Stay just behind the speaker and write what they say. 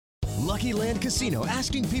Lucky Land Casino,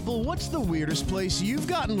 asking people, what's the weirdest place you've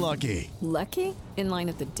gotten lucky? Lucky? In line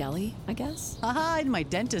at the deli, I guess? Aha, in my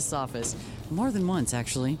dentist's office. More than once,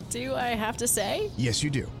 actually. Do I have to say? Yes, you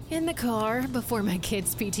do. In the car before my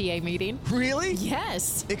kids' PTA meeting. Really?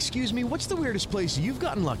 Yes. Excuse me, what's the weirdest place you've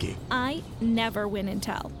gotten lucky? I never win and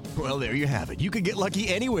tell. Well, there you have it. You can get lucky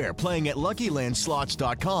anywhere, playing at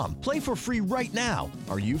LuckyLandSlots.com. Play for free right now.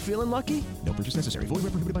 Are you feeling lucky? No purchase necessary. Void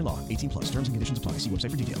where prohibited by law. 18 plus. Terms and conditions apply. See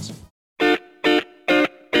website for details.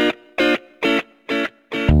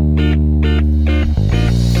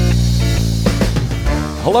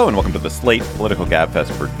 Hello and welcome to the Slate Political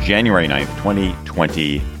Gabfest for January 9th,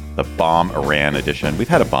 2020, the Bomb Iran edition. We've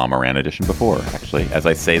had a Bomb Iran edition before, actually. As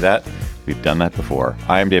I say that, we've done that before.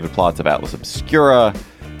 I am David Plotz of Atlas Obscura.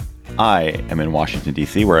 I am in Washington,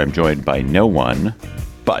 D.C., where I'm joined by no one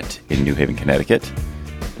but in New Haven, Connecticut,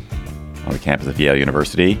 on the campus of Yale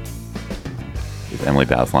University, is Emily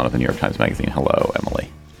Bazelon of the New York Times Magazine. Hello, Emily.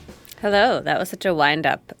 Hello. That was such a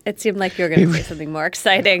wind-up. It seemed like you were going to say something more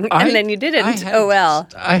exciting, and then you didn't. Well.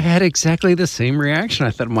 I had exactly the same reaction. I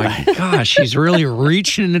thought, my gosh, she's really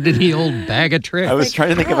reaching into the old bag of tricks. I was trying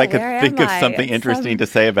to think if I could think of something interesting to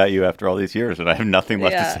say about you after all these years, and I have nothing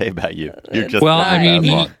left to say about you. You're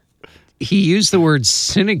just he used the word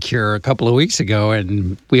sinecure a couple of weeks ago,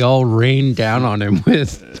 and we all rained down on him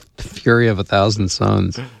with the fury of 1,000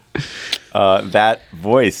 suns. That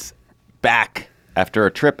voice back after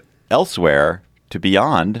a trip elsewhere to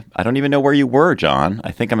beyond. I don't even know where you were, John.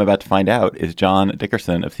 I think I'm about to find out. Is John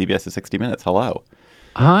Dickerson of CBS's 60 Minutes. Hello.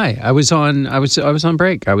 Hi. I was on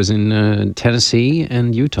break. I was in Tennessee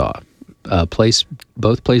and Utah.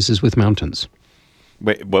 Both places with mountains.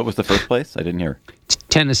 Wait, what was the first place? I didn't hear.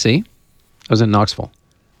 Tennessee. I was in Knoxville.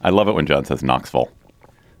 I love it when John says Knoxville.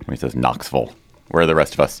 When he says Knoxville. Where the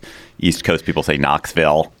rest of us East Coast people say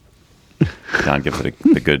Knoxville. John gives it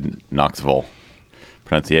the good Knoxville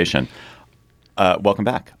pronunciation. Welcome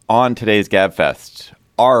back. On today's Gabfest,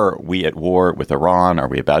 are we at war with Iran? Are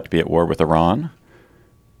we about to be at war with Iran?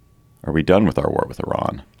 Are we done with our war with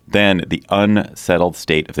Iran? Then the unsettled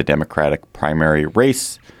state of the Democratic primary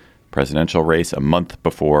race, presidential race, a month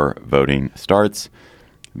before voting starts.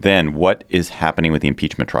 Then what is happening with the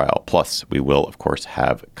impeachment trial? Plus, we will, of course,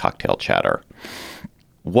 have cocktail chatter.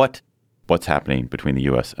 What's happening between the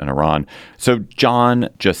U.S. and Iran? So John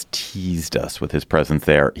just teased us with his presence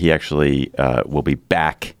there. He actually will be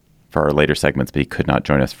back for our later segments, but he could not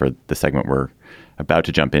join us for the segment we're about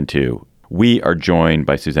to jump into. We are joined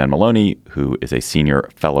by Suzanne Maloney, who is a senior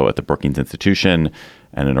fellow at the Brookings Institution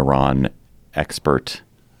and an Iran expert.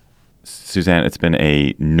 Suzanne, it's been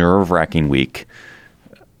a nerve-wracking week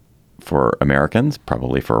for Americans,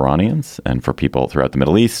 probably for Iranians, and for people throughout the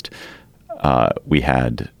Middle East. We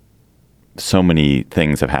had so many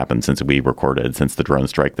things have happened since we recorded, since the drone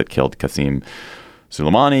strike that killed Qasem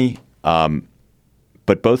Soleimani.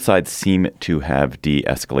 But both sides seem to have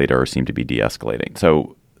de-escalated or seem to be de-escalating.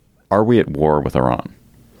 So are we at war with Iran?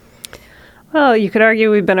 Well, you could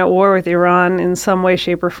argue we've been at war with Iran in some way,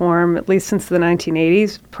 shape, or form, at least since the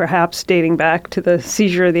 1980s, perhaps dating back to the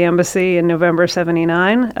seizure of the embassy in November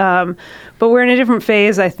 79. But we're in a different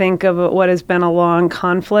phase, I think, of what has been a long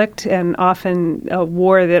conflict and often a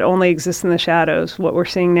war that only exists in the shadows. What we're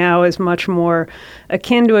seeing now is much more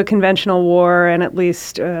akin to a conventional war, and at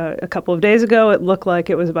least a couple of days ago, it looked like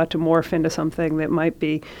it was about to morph into something that might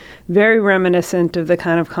be very reminiscent of the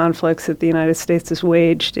kind of conflicts that the United States has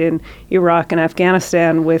waged in Iraq and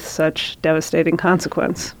Afghanistan with such devastating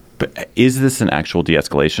consequence. But is this an actual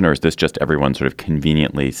de-escalation, or is this just everyone sort of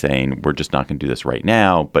conveniently saying, we're just not going to do this right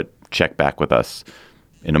now, but check back with us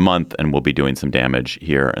in a month and we'll be doing some damage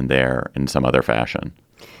here and there in some other fashion?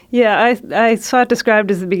 Yeah, I saw it described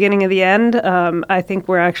as the beginning of the end. I think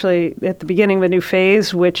we're actually at the beginning of a new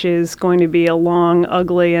phase, which is going to be a long,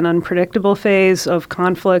 ugly, and unpredictable phase of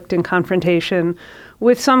conflict and confrontation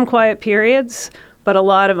with some quiet periods, but a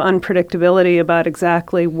lot of unpredictability about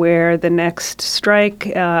exactly where the next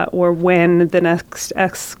strike or when the next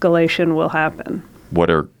escalation will happen.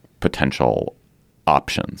 What are potential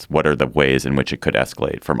options? What are the ways in which it could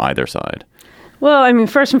escalate from either side? Well, I mean,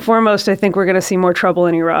 first and foremost, I think we're going to see more trouble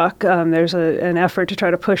in Iraq. There's an effort to try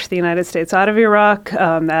to push the United States out of Iraq.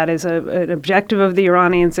 That is an objective of the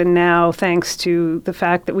Iranians. And now, thanks to the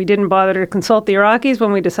fact that we didn't bother to consult the Iraqis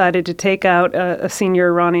when we decided to take out a senior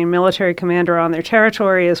Iranian military commander on their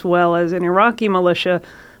territory, as well as an Iraqi militia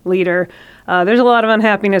leader, there's a lot of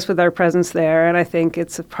unhappiness with our presence there. And I think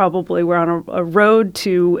it's probably we're on a road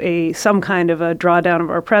to some kind of a drawdown of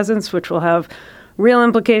our presence, which will have real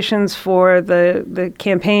implications for the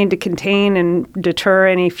campaign to contain and deter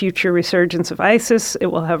any future resurgence of ISIS. It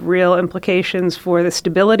will have real implications for the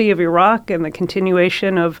stability of Iraq and the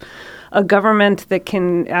continuation of a government that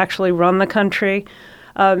can actually run the country.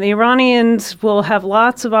 The Iranians will have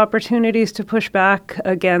lots of opportunities to push back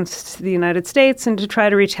against the United States and to try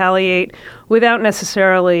to retaliate without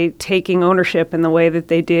necessarily taking ownership in the way that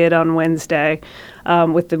they did on Wednesday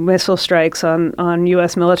with the missile strikes on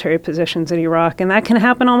U.S. military positions in Iraq. And that can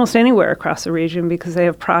happen almost anywhere across the region because they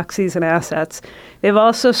have proxies and assets. They've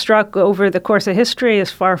also struck over the course of history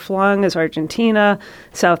as far-flung as Argentina,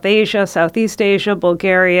 South Asia, Southeast Asia,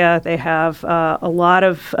 Bulgaria. They have a lot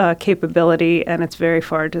of capability, and it's very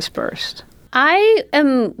far dispersed. I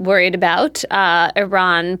am worried about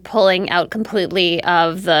Iran pulling out completely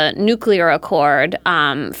of the nuclear accord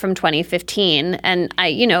from 2015. And,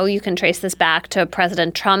 you can trace this back to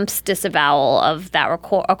President Trump's disavowal of that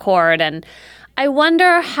accord. And I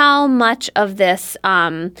wonder how much of this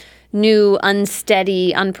new,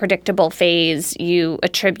 unsteady, unpredictable phase you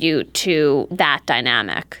attribute to that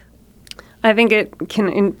dynamic. I think it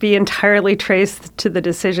can be entirely traced to the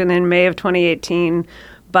decision in May of 2018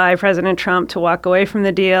 by President Trump to walk away from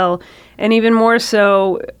the deal, and even more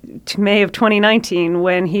so to May of 2019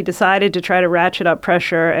 when he decided to try to ratchet up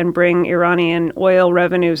pressure and bring Iranian oil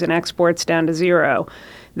revenues and exports down to zero.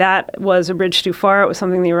 That was a bridge too far. It was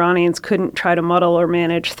something the Iranians couldn't try to muddle or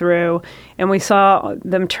manage through. And we saw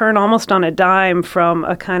them turn almost on a dime from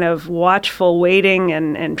a kind of watchful waiting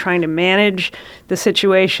and trying to manage the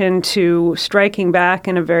situation to striking back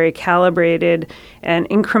in a very calibrated and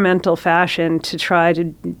incremental fashion to try to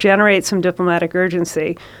generate some diplomatic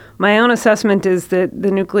urgency. My own assessment is that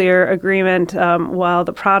the nuclear agreement, while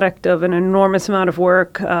the product of an enormous amount of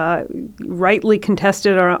work, rightly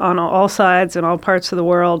contested on all sides and all parts of the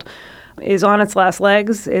world, is on its last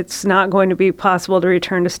legs. It's not going to be possible to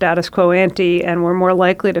return to status quo ante, and we're more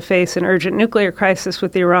likely to face an urgent nuclear crisis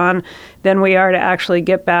with Iran than we are to actually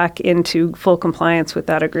get back into full compliance with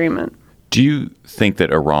that agreement. Do you think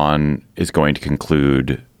that Iran is going to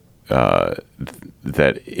conclude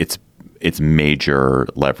that its major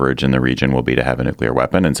leverage in the region will be to have a nuclear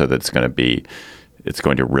weapon, and so that it's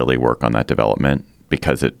going to really work on that development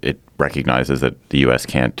because it recognizes that the U.S.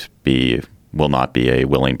 will not be a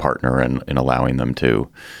willing partner in allowing them to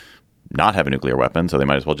not have a nuclear weapon, so they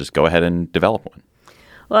might as well just go ahead and develop one?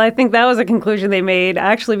 Well, I think that was a conclusion they made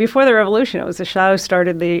actually before the revolution. It was the Shah who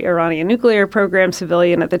started the Iranian nuclear program,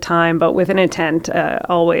 civilian at the time, but with an intent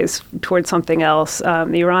always towards something else.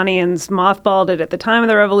 The Iranians mothballed it at the time of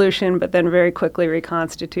the revolution, but then very quickly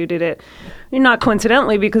reconstituted it. Not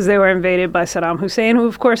coincidentally, because they were invaded by Saddam Hussein, who,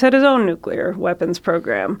 of course, had his own nuclear weapons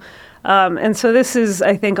program. And so this has,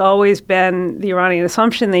 I think, always been the Iranian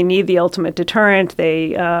assumption. They need the ultimate deterrent.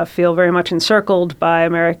 They feel very much encircled by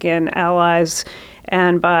American allies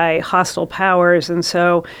and by hostile powers. And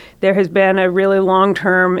so there has been a really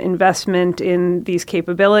long-term investment in these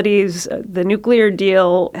capabilities. The nuclear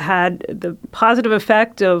deal had the positive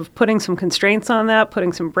effect of putting some constraints on that,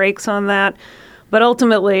 putting some brakes on that. But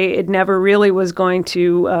ultimately, it never really was going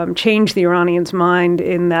to change the Iranians' mind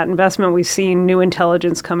in that investment. We've seen new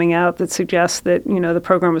intelligence coming out that suggests that, the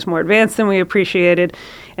program was more advanced than we appreciated,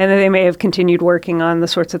 and that they may have continued working on the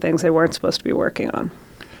sorts of things they weren't supposed to be working on.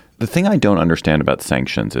 The thing I don't understand about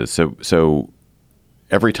sanctions is so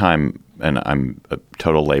every time, and I'm a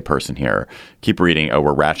total layperson here, keep reading,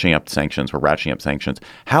 we're ratcheting up sanctions, we're ratcheting up sanctions.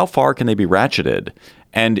 How far can they be ratcheted?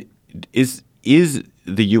 And is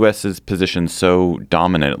the U.S.'s position so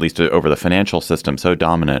dominant, at least over the financial system, so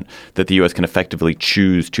dominant that the U.S. can effectively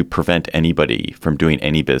choose to prevent anybody from doing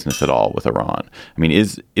any business at all with Iran? I mean,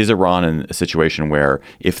 is Iran in a situation where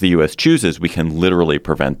if the U.S. chooses, we can literally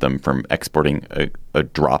prevent them from exporting a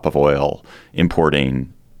drop of oil,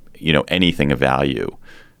 importing, anything of value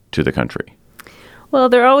to the country? Well,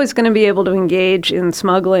 they're always going to be able to engage in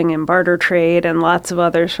smuggling and barter trade and lots of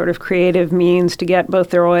other sort of creative means to get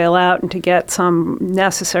both their oil out and to get some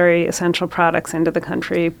necessary essential products into the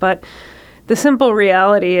country. But the simple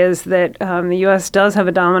reality is that the U.S. does have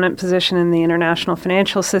a dominant position in the international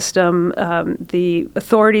financial system. The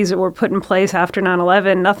authorities that were put in place after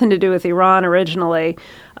 9/11, nothing to do with Iran originally,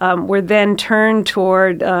 were then turned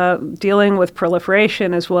toward dealing with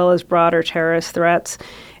proliferation as well as broader terrorist threats.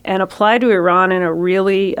 and apply to Iran in a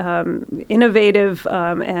really innovative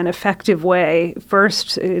and effective way.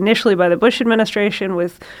 First, initially by the Bush administration,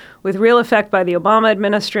 with real effect by the Obama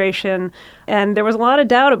administration. And there was a lot of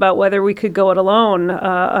doubt about whether we could go it alone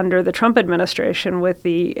under the Trump administration, with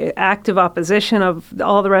the active opposition of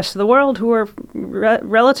all the rest of the world who were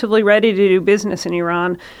relatively ready to do business in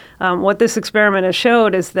Iran. What this experiment has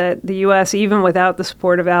showed is that the U.S., even without the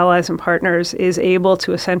support of allies and partners, is able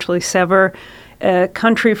to essentially sever a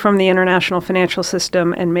country from the international financial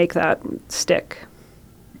system and make that stick.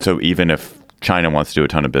 So even if China wants to do a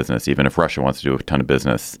ton of business, even if Russia wants to do a ton of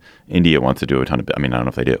business, India wants to do a ton of, I don't know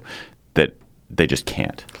if they do, that they just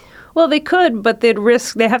can't. Well, they could, but they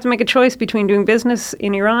have to make a choice between doing business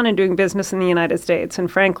in Iran and doing business in the United States. And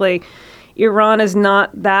frankly, Iran is not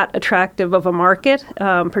that attractive of a market,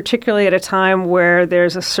 particularly at a time where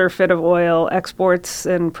there's a surfeit of oil exports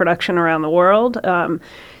and production around the world.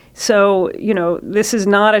 So, this is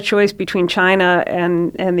not a choice between China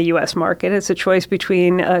and the U.S. market. It's a choice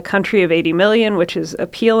between a country of 80 million, which is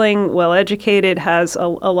appealing, well-educated, has a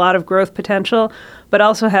lot of growth potential, but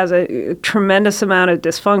also has a tremendous amount of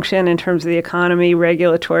dysfunction in terms of the economy,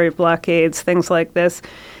 regulatory blockades, things like this.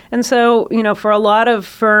 And so, for a lot of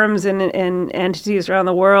firms and entities around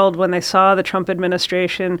the world, when they saw the Trump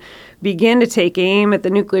administration begin to take aim at the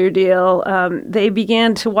nuclear deal, they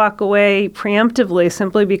began to walk away preemptively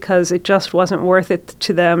simply because it just wasn't worth it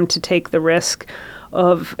to them to take the risk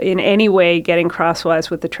of in any way getting crosswise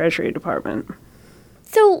with the Treasury Department.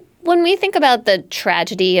 So when we think about the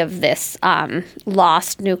tragedy of this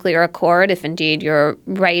lost nuclear accord, if indeed you're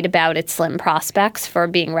right about its slim prospects for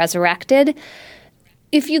being resurrected,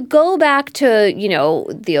 if you go back to,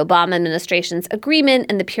 the Obama administration's agreement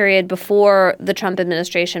and the period before the Trump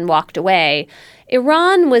administration walked away,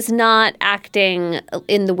 Iran was not acting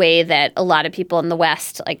in the way that a lot of people in the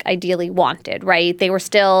West ideally wanted, right? They were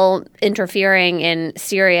still interfering in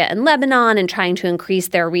Syria and Lebanon and trying to increase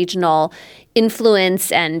their regional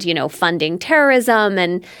influence and, funding terrorism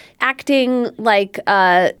and acting like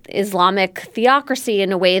Islamic theocracy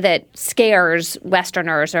in a way that scares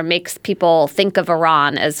Westerners or makes people think of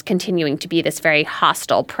Iran as continuing to be this very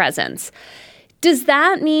hostile presence. Does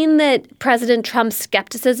that mean that President Trump's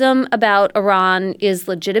skepticism about Iran is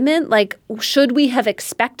legitimate? Should we have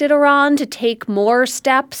expected Iran to take more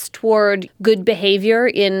steps toward good behavior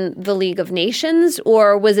in the League of Nations?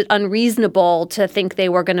 Or was it unreasonable to think they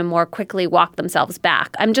were going to more quickly walk themselves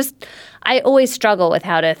back? I always struggle with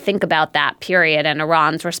how to think about that period and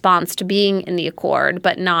Iran's response to being in the accord,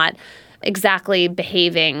 but not exactly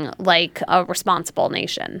behaving like a responsible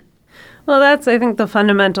nation. Well, that's, I think, the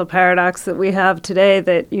fundamental paradox that we have today,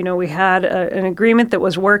 that, we had an agreement that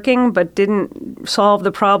was working but didn't solve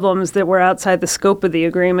the problems that were outside the scope of the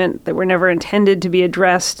agreement, that were never intended to be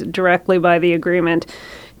addressed directly by the agreement.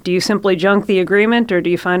 Do you simply junk the agreement, or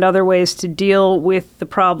do you find other ways to deal with the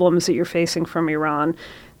problems that you're facing from Iran?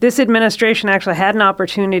 This administration actually had an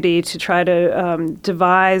opportunity to try to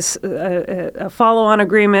devise a follow-on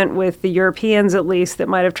agreement with the Europeans, at least, that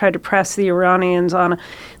might have tried to press the Iranians on at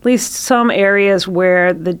least some areas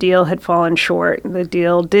where the deal had fallen short. The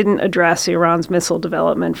deal didn't address Iran's missile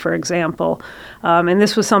development, for example. And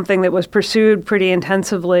this was something that was pursued pretty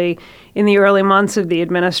intensively in the early months of the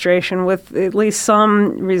administration, with at least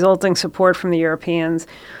some resulting support from the Europeans.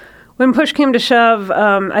 When push came to shove,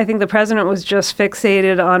 I think the president was just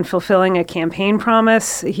fixated on fulfilling a campaign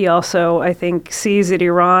promise. He also, I think, sees that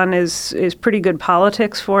Iran is pretty good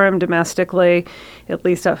politics for him domestically, at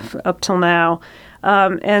least up till now.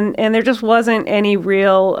 And there just wasn't any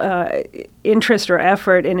real interest or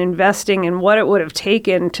effort in investing in what it would have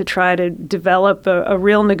taken to try to develop a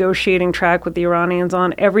real negotiating track with the Iranians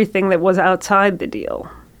on everything that was outside the deal.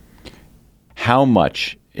 How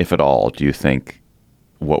much, if at all, do you think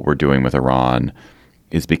what we're doing with Iran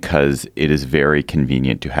is because it is very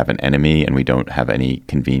convenient to have an enemy, and we don't have any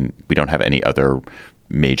other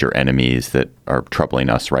major enemies that are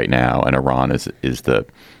troubling us right now, and Iran is the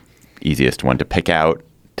easiest one to pick out,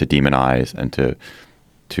 to demonize, and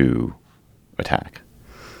to attack?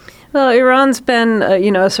 Well, Iran's been,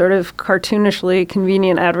 a sort of cartoonishly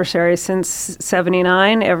convenient adversary since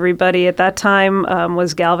 '79. Everybody at that time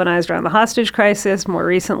was galvanized around the hostage crisis. More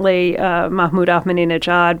recently, Mahmoud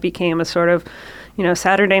Ahmadinejad became a sort of,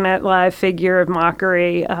 Saturday Night Live figure of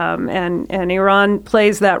mockery. And Iran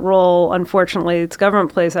plays that role. Unfortunately, its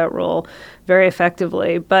government plays that role very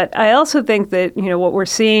effectively. But I also think that, what we're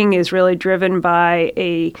seeing is really driven by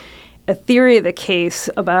a a theory of the case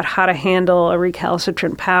about how to handle a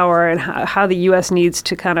recalcitrant power and how the U.S. needs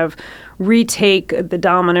to kind of retake the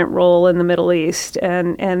dominant role in the Middle East,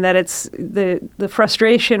 and that it's the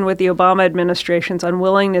frustration with the Obama administration's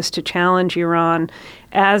unwillingness to challenge Iran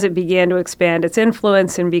as it began to expand its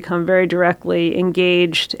influence and become very directly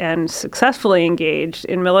engaged and successfully engaged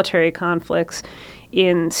in military conflicts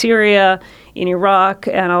in Syria, in Iraq,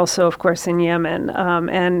 and also, of course, in Yemen.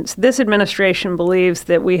 And this administration believes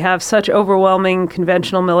that we have such overwhelming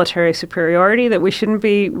conventional military superiority that we shouldn't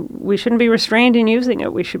be restrained in using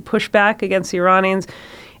it. We should push back against the Iranians.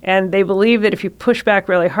 And they believe that if you push back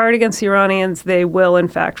really hard against the Iranians, they will, in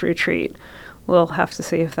fact, retreat. We'll have to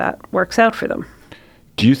see if that works out for them.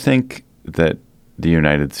 Do you think that the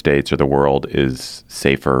United States or the world is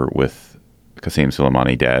safer with Qasem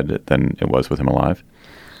Soleimani dead than it was with him alive?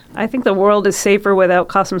 I think the world is safer without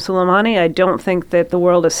Qasem Soleimani. I don't think that the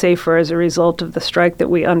world is safer as a result of the strike that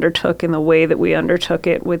we undertook in the way that we undertook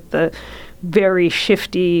it, with the very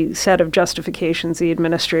shifty set of justifications the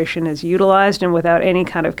administration has utilized and without any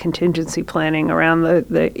kind of contingency planning around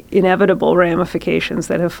the inevitable ramifications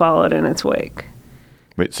that have followed in its wake.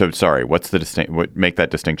 Wait, so sorry, what's the what make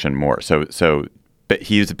that distinction more? So but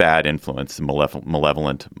he's a bad influence,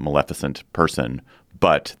 malevolent, maleficent person,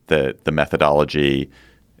 but the methodology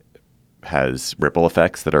has ripple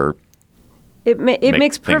effects that are. It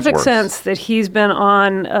makes perfect sense that he's been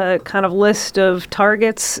on a kind of list of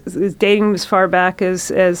targets dating as far back as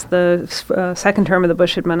the second term of the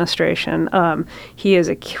Bush administration. He is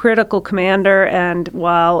a critical commander, and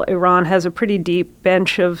while Iran has a pretty deep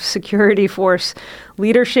bench of security force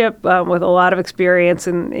leadership with a lot of experience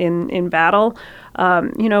in battle,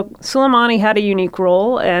 Soleimani had a unique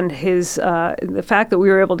role, and the fact that we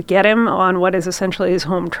were able to get him on what is essentially his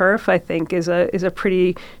home turf, I think, is a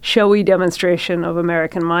pretty showy demonstration of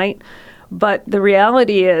American might. But the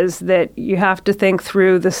reality is that you have to think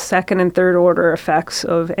through the second and third order effects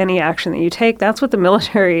of any action that you take. That's what the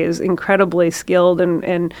military is incredibly skilled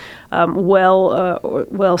and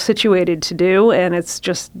well situated to do, and it's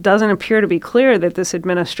just doesn't appear to be clear that this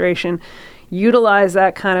administration utilize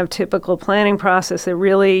that kind of typical planning process that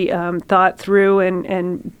really thought through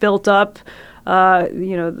and built up,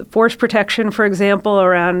 the force protection, for example,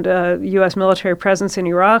 around U.S. military presence in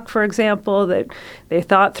Iraq, for example, that they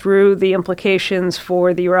thought through the implications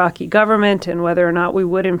for the Iraqi government and whether or not we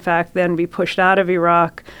would, in fact, then be pushed out of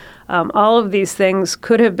Iraq. All of these things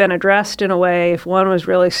could have been addressed in a way if one was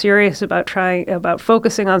really serious about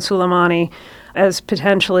focusing on Soleimani as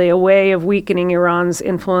potentially a way of weakening Iran's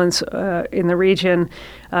influence in the region.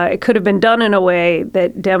 It could have been done in a way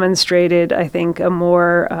that demonstrated, I think, a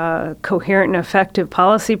more coherent and effective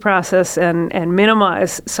policy process and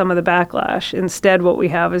minimize some of the backlash. Instead, what we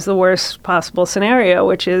have is the worst possible scenario,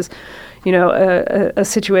 which is a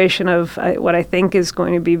situation of what I think is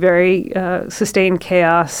going to be very sustained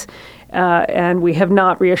chaos. And we have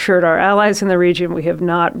not reassured our allies in the region. We have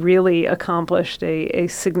not really accomplished a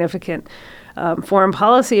significant foreign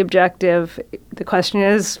policy objective. The question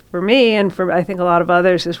is, for me and for I think a lot of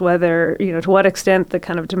others, is whether, to what extent the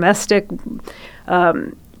kind of domestic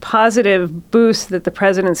positive boost that the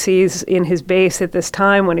president sees in his base at this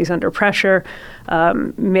time when he's under pressure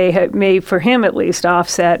may, for him at least,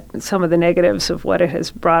 offset some of the negatives of what it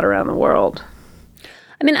has brought around the world.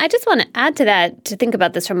 I mean, I just want to add to that, to think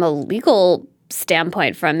about this from a legal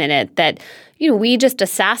standpoint for a minute, that we just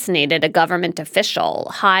assassinated a government official,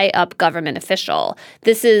 high up government official.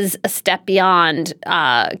 This is a step beyond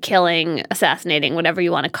killing, assassinating, whatever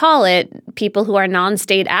you want to call it, people who are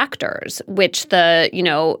non-state actors, which the,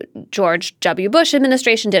 George W. Bush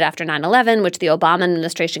administration did after 9/11, which the Obama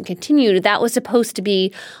administration continued. That was supposed to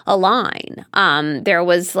be a line. There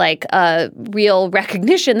was like a real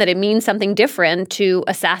recognition that it means something different to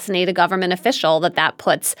assassinate a government official, that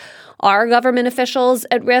puts our government officials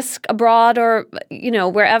at risk abroad or,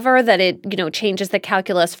 wherever, that it, changes the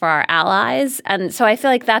calculus for our allies. And so I feel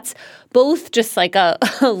like that's both just like a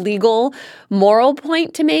legal, moral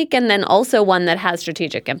point to make, and then also one that has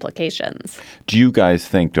strategic implications. Do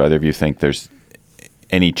either of you think there's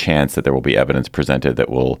any chance that there will be evidence presented that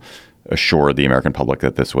will assure the American public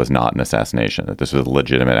that this was not an assassination, that this was a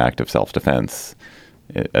legitimate act of self-defense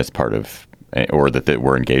as part of, or that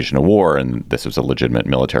we're engaged in a war and this was a legitimate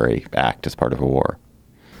military act as part of a war?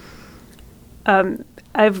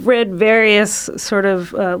 I've read various sort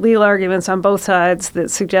of legal arguments on both sides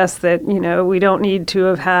that suggest that, we don't need to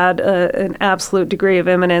have had an absolute degree of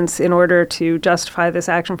imminence in order to justify this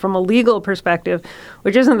action from a legal perspective,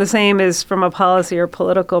 which isn't the same as from a policy or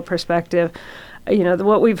political perspective.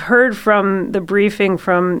 What we've heard from the briefing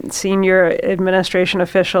from senior administration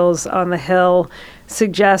officials on the Hill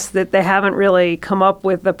suggests that they haven't really come up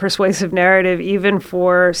with a persuasive narrative, even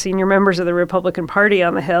for senior members of the Republican Party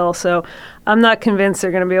on the Hill. So I'm not convinced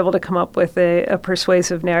they're going to be able to come up with a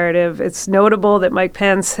persuasive narrative. It's notable that Mike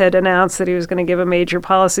Pence had announced that he was going to give a major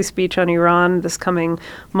policy speech on Iran this coming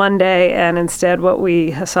Monday, and instead what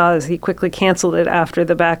we saw is he quickly canceled it after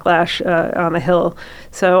the backlash on the Hill.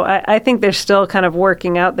 So I think they're still kind of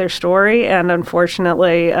working out their story, and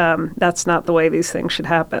unfortunately, that's not the way these things should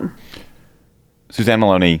happen. Suzanne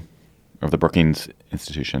Maloney of the Brookings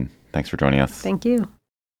Institution, thanks for joining us. Thank you.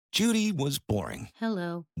 Judy was boring.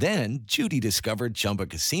 Hello. Then Judy discovered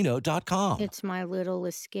ChumbaCasino.com. It's my little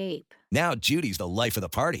escape. Now Judy's the life of the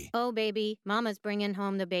party. Oh, baby, mama's bringing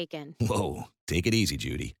home the bacon. Whoa, take it easy,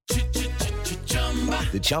 Judy.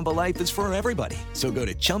 The Chumba life is for everybody. So go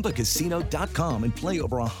to ChumbaCasino.com and play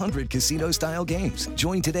over 100 casino-style games.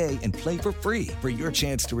 Join today and play for free for your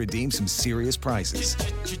chance to redeem some serious prizes.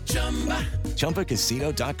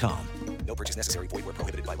 ChumbaCasino.com. No purchase necessary. Void where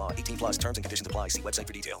prohibited by law. 18+ terms and conditions apply. See website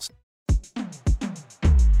for details.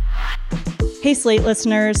 Hey, Slate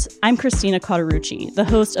listeners. I'm Christina Cauterucci, the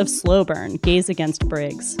host of Slow Burn, Gays Against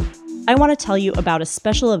Briggs. I want to tell you about a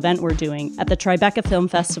special event we're doing at the Tribeca Film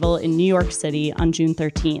Festival in New York City on June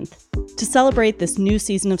 13th. To celebrate this new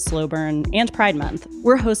season of Slow Burn and Pride Month,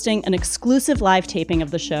 we're hosting an exclusive live taping of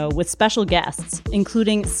the show with special guests,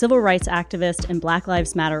 including civil rights activist and Black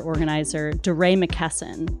Lives Matter organizer DeRay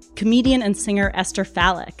McKesson, comedian and singer Esther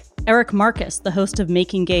Fallick, Eric Marcus, the host of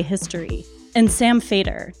Making Gay History, and Sam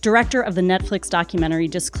Feder, director of the Netflix documentary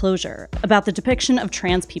Disclosure, about the depiction of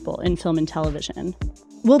trans people in film and television.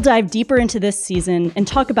 We'll dive deeper into this season and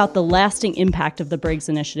talk about the lasting impact of the Briggs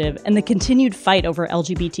Initiative and the continued fight over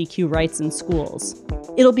LGBTQ rights in schools.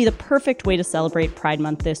 It'll be the perfect way to celebrate Pride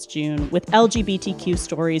Month this June with LGBTQ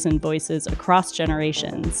stories and voices across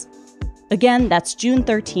generations. Again, that's June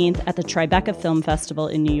 13th at the Tribeca Film Festival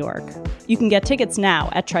in New York. You can get tickets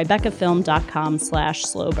now at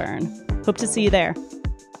tribecafilm.com/slowburn. Hope to see you there.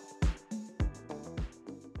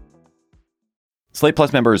 Slate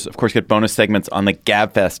Plus members, of course, get bonus segments on the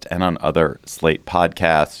GabFest and on other Slate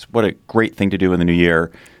podcasts. What a great thing to do in the new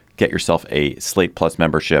year. Get yourself a Slate Plus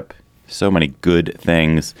membership. So many good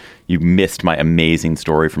things. You missed my amazing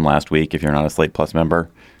story from last week if you're not a Slate Plus member.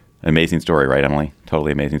 An amazing story, right, Emily?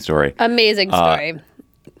 Totally amazing story. Amazing story.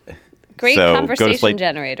 Great so conversation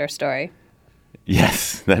generator story.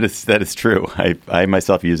 Yes, that is true. I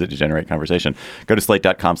myself use it to generate conversation. Go to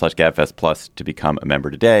slate.com/GabFest Plus to become a member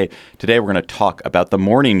today. Today, we're going to talk about the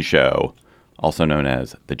morning show, also known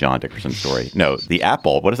as the John Dickerson story. No, the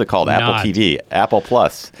Apple. What is it called? Apple TV. Apple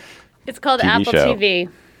Plus. It's called TV Apple show. TV.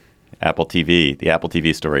 Apple TV. The Apple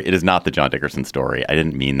TV story. It is not the John Dickerson story. I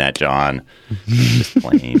didn't mean that, John. Just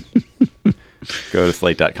plain. Go to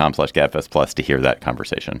slate.com/GabFest Plus to hear that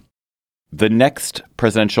conversation. The next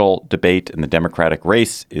presidential debate in the Democratic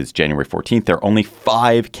race is January 14th. There are only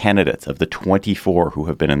 5 candidates of the 24 who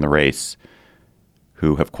have been in the race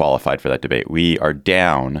who have qualified for that debate. We are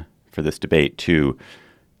down for this debate to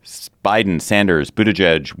Biden, Sanders,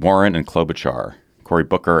 Buttigieg, Warren, and Klobuchar. Cory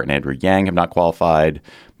Booker and Andrew Yang have not qualified.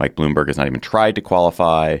 Mike Bloomberg has not even tried to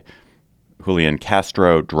qualify. Julian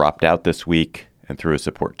Castro dropped out this week and threw his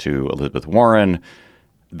support to Elizabeth Warren.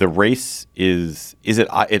 The race is it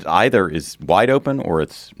either is wide open or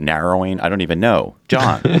it's narrowing? I don't even know.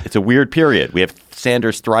 John, it's a weird period. We have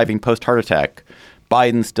Sanders thriving post-heart attack.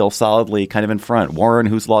 Biden still solidly kind of in front. Warren,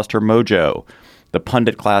 who's lost her mojo. The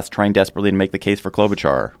pundit class trying desperately to make the case for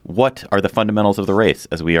Klobuchar. What are the fundamentals of the race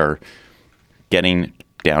as we are getting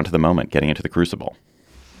down to the moment, getting into the crucible?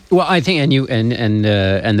 Well, I think, and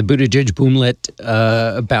the Buttigieg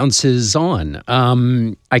boomlet bounces on.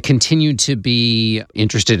 I continue to be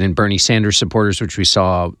interested in Bernie Sanders supporters, which we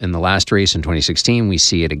saw in the last race in 2016. We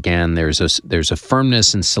see it again. There's a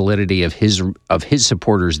firmness and solidity of his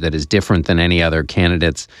supporters that is different than any other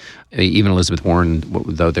candidates. Even Elizabeth Warren,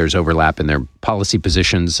 though there's overlap in their policy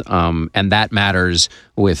positions, and that matters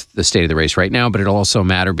with the state of the race right now. But it'll also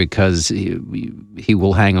matter because he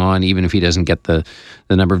will hang on even if he doesn't get the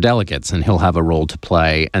number of delegates, and he'll have a role to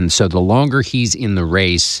play. And so the longer he's in the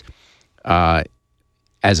race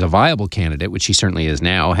as a viable candidate, which he certainly is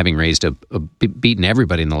now, having beaten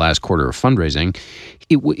everybody in the last quarter of fundraising,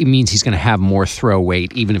 it means he's going to have more throw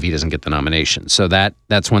weight even if he doesn't get the nomination. So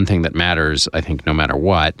that's one thing that matters, I think, no matter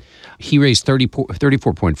what. He raised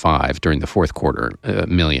 34.5 during the fourth quarter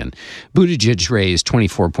million. Buttigieg raised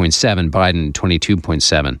 24.7, Biden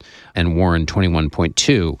 22.7, and Warren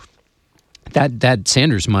 21.2. That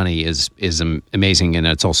Sanders money is amazing, and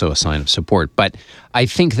it's also a sign of support. But I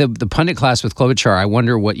think the pundit class with Klobuchar, I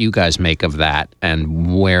wonder what you guys make of that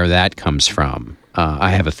and where that comes from. I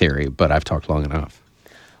have a theory, but I've talked long enough.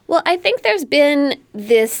 Well, I think there's been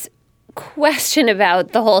this question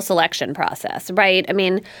about the whole selection process, right? I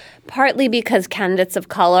mean, partly because candidates of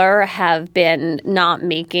color have been not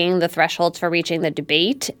making the thresholds for reaching the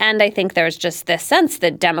debate. And I think there's just this sense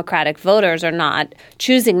that Democratic voters are not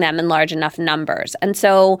choosing them in large enough numbers. And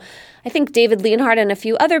so I think David Leonhardt and a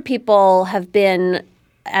few other people have been,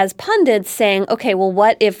 as pundits, saying, okay, well,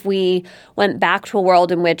 what if we went back to a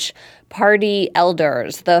world in which party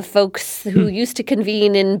elders, the folks who used to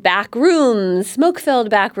convene in back rooms, smoke-filled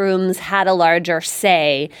back rooms, had a larger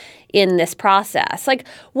say in this process? Like,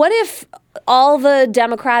 what if all the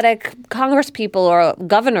Democratic congresspeople or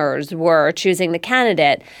governors were choosing the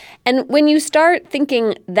candidate? And when you start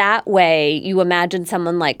thinking that way, you imagine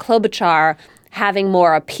someone like Klobuchar having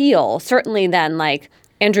more appeal, certainly than like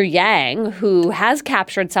Andrew Yang, who has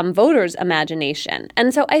captured some voters' imagination.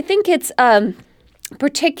 And so I think it's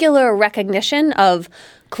particular recognition of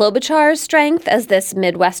Klobuchar's strength as this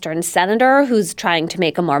Midwestern senator who's trying to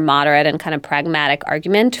make a more moderate and kind of pragmatic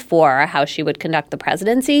argument for how she would conduct the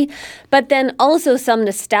presidency, but then also some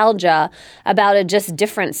nostalgia about a just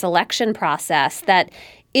different selection process that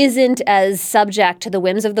isn't as subject to the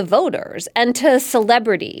whims of the voters and to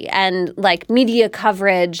celebrity and like media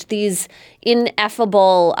coverage, these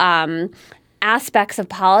ineffable aspects of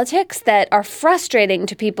politics that are frustrating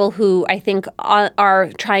to people who I think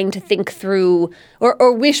are trying to think through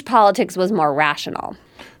or wish politics was more rational.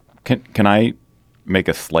 Can I make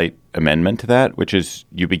a slight amendment to that, which is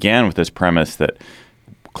you began with this premise that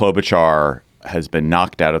Klobuchar has been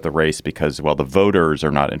knocked out of the race because, well, the voters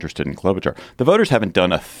are not interested in Klobuchar. The voters haven't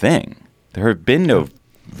done a thing. There have been no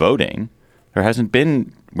voting. There hasn't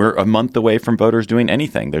been – we're a month away from voters doing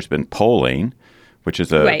anything. There's been polling, which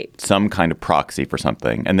is some kind of proxy for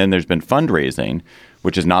something. And then there's been fundraising,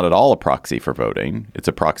 which is not at all a proxy for voting. It's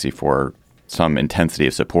a proxy for some intensity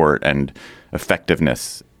of support and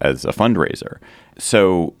effectiveness as a fundraiser.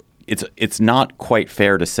 So it's not quite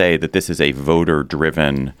fair to say that this is a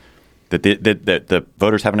voter-driven – that the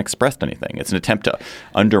voters haven't expressed anything. It's an attempt to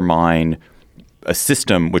undermine a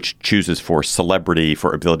system which chooses for celebrity,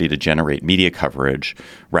 for ability to generate media coverage,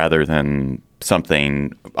 rather than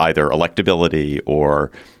something either electability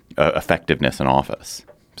or effectiveness in office.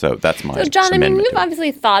 So that's my So, John, I mean, you've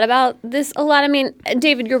obviously thought about this a lot. I mean,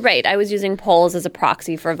 David, you're right. I was using polls as a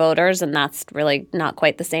proxy for voters, and that's really not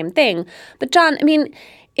quite the same thing. But, John, I mean,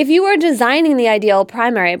 if you were designing the ideal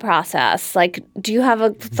primary process, like, do you have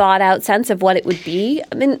a thought-out sense of what it would be?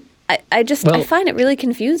 I mean, I find it really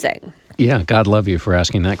confusing. Yeah, God love you for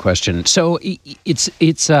asking that question. So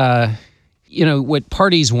it's what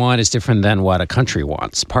parties want is different than what a country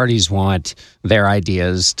wants. Parties want their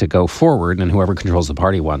ideas to go forward, and whoever controls the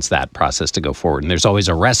party wants that process to go forward. And there's always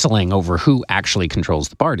a wrestling over who actually controls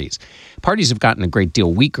the parties. Parties have gotten a great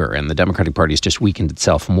deal weaker, and the Democratic Party has just weakened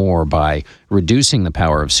itself more by reducing the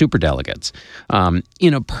power of superdelegates.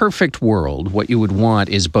 In a perfect world, what you would want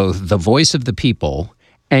is both the voice of the people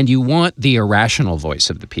and you want the irrational voice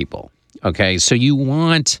of the people. Okay, so you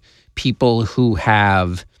want people who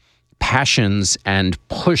have passions and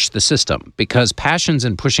push the system, because passions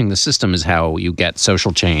and pushing the system is how you get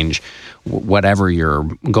social change, whatever your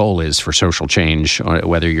goal is for social change,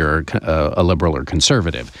 whether you're a liberal or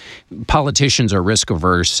conservative. Politicians are risk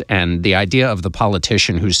averse, and the idea of the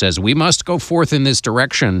politician who says we must go forth in this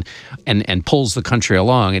direction and pulls the country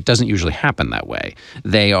along, it doesn't usually happen that way.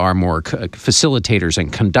 They are more facilitators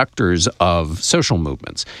and conductors of social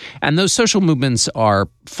movements. And those social movements are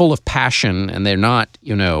full of passion, and they're not,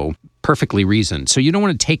 perfectly reasoned. So you don't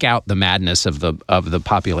want to take out the madness of the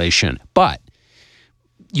population. But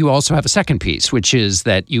you also have a second piece, which is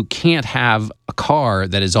that you can't have a car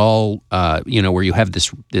that is all, where you have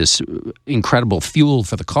this incredible fuel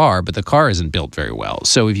for the car, but the car isn't built very well.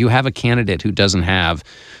 So if you have a candidate who doesn't have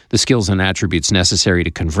the skills and attributes necessary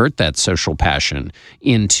to convert that social passion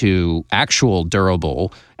into actual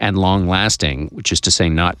durable and long-lasting, which is to say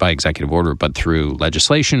not by executive order, but through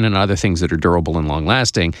legislation and other things that are durable and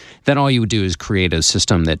long-lasting, then all you would do is create a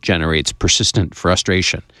system that generates persistent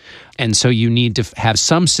frustration. And so you need to have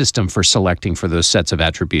some system for selecting for those sets of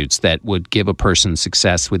attributes that would give a person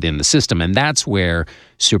success within the system. And that's where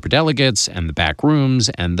superdelegates and the back rooms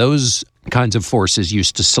and those kinds of forces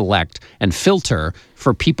used to select and filter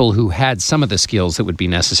for people who had some of the skills that would be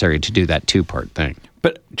necessary to do that two-part thing.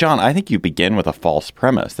 But, John, I think you begin with a false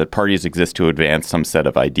premise that parties exist to advance some set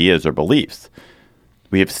of ideas or beliefs.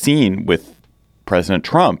 We have seen with President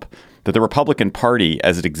Trump that the Republican Party,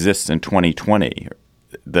 as it exists in 2020,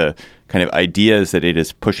 the kind of ideas that it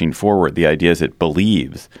is pushing forward, the ideas it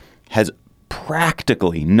believes, has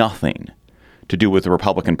practically nothing to do with the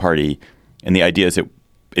Republican Party and the ideas it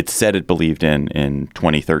it said it believed in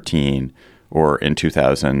 2013 or in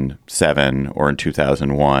 2007 or in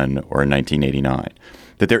 2001 or in 1989.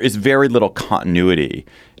 That there is very little continuity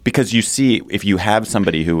because you see if you have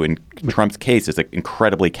somebody who in Trump's case is an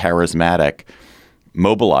incredibly charismatic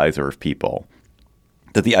mobilizer of people,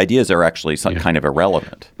 that the ideas are actually some kind of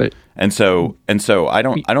irrelevant. And so I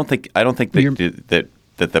don't think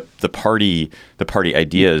that the party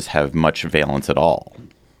ideas have much valence at all.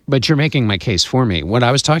 But you're making my case for me. What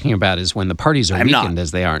I was talking about is when the parties are weakened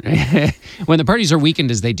as they are. When the parties are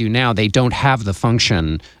weakened as they do now, they don't have the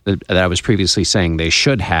function that I was previously saying they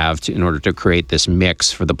should have in order to create this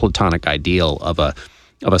mix for the Platonic ideal of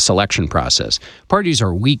a selection process. Parties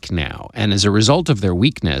are weak now, and as a result of their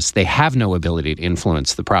weakness, they have no ability to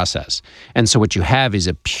influence the process. And so what you have is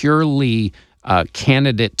a purely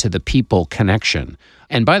candidate to the people connection.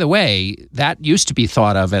 And by the way, that used to be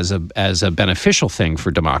thought of as a beneficial thing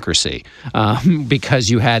for democracy because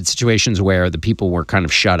you had situations where the people were kind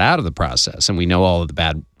of shut out of the process. And we know all of the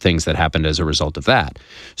bad things that happened as a result of that.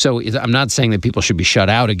 So I'm not saying that people should be shut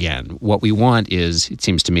out again. What we want is, it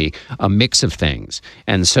seems to me, a mix of things.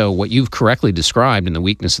 And so what you've correctly described in the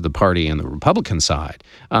weakness of the party and the Republican side,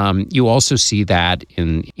 you also see that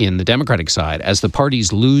in the Democratic side as the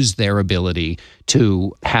parties lose their ability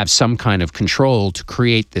to have some kind of control to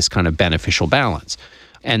create this kind of beneficial balance.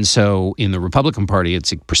 And so in the Republican Party,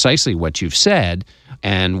 it's precisely what you've said.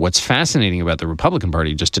 And what's fascinating about the Republican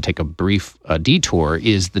Party, just to take a brief detour,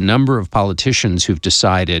 is the number of politicians who've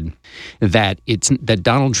decided that that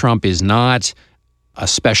Donald Trump is not a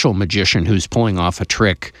special magician who's pulling off a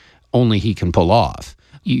trick only he can pull off.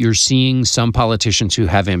 You're seeing some politicians who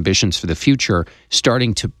have ambitions for the future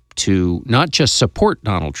starting to not just support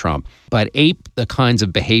Donald Trump, but ape the kinds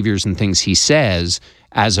of behaviors and things he says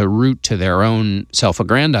as a route to their own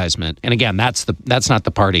self-aggrandizement. And again, that's not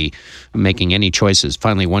the party making any choices.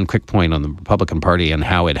 Finally, one quick point on the Republican Party and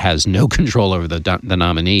how it has no control over the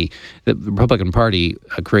nominee. The Republican Party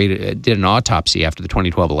did an autopsy after the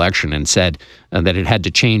 2012 election and said that it had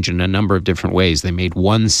to change in a number of different ways. They made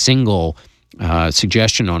one single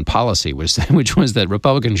suggestion on policy, which was that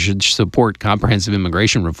Republicans should support comprehensive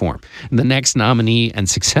immigration reform. The next nominee and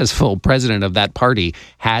successful president of that party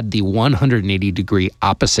had the 180-degree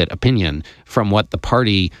opposite opinion from what the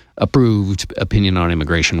party approved opinion on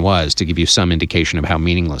immigration was, to give you some indication of how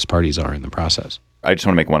meaningless parties are in the process. I just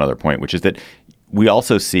want to make one other point, which is that we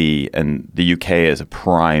also see, and the UK is a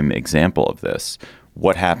prime example of this,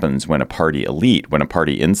 what happens when a party elite, when a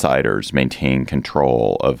party insiders maintain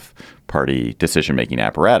control of party decision-making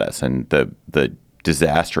apparatus. And the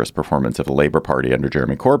disastrous performance of the Labour Party under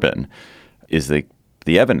Jeremy Corbyn is the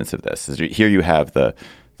evidence of this. Here you have the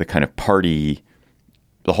kind of party,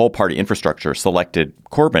 the whole party infrastructure selected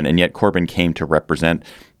Corbyn, and yet Corbyn came to represent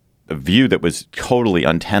a view that was totally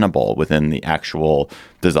untenable within the actual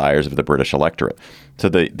desires of the British electorate. So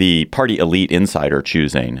the party elite insider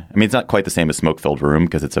choosing, I mean, it's not quite the same as smoke-filled room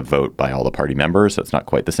because it's a vote by all the party members, so it's not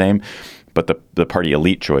quite the same. But the party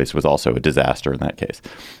elite choice was also a disaster in that case.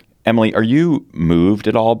 Emily, are you moved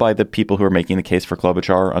at all by the people who are making the case for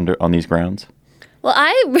Klobuchar on these grounds? Well,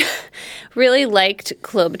 I really liked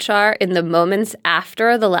Klobuchar in the moments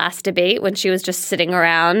after the last debate when she was just sitting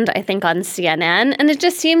around, I think, on CNN. And it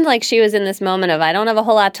just seemed like she was in this moment of, I don't have a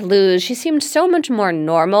whole lot to lose. She seemed so much more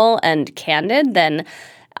normal and candid than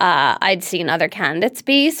I'd seen other candidates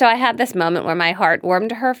be. So I had this moment where my heart warmed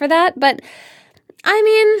to her for that. But I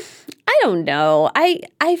mean, I don't know.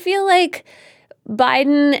 I feel like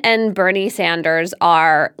Biden and Bernie Sanders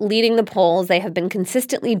are leading the polls. They have been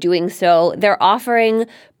consistently doing so. They're offering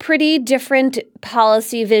pretty different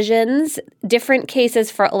policy visions, different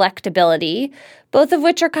cases for electability, both of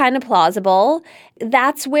which are kind of plausible.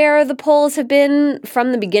 That's where the polls have been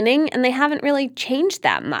from the beginning, and they haven't really changed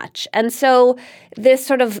that much. And so this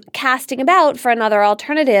sort of casting about for another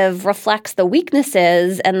alternative reflects the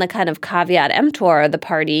weaknesses and the kind of caveat emptor the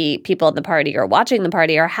party, people in the party or watching the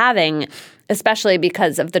party are having, especially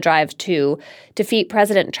because of the drive to defeat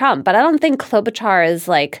President Trump. But I don't think Klobuchar is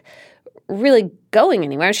like really going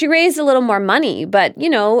anywhere. She raised a little more money, but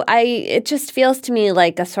it just feels to me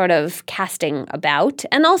like a sort of casting about.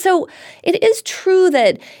 And also, it is true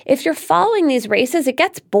that if you're following these races, it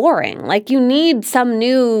gets boring. Like you need some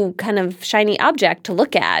new kind of shiny object to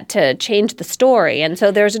look at to change the story. And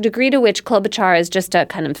so there's a degree to which Klobuchar is just a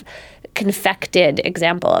kind of confected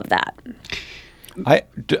example of that. I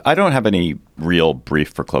don't have any real brief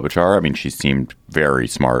for Klobuchar. I mean, she seemed very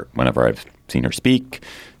smart whenever I've seen her speak.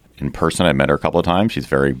 In person, I met her a couple of times. She's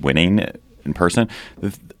very winning in person.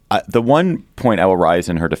 The one point I will rise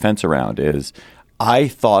in her defense around is I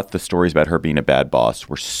thought the stories about her being a bad boss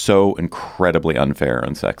were so incredibly unfair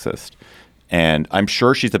and sexist. And I'm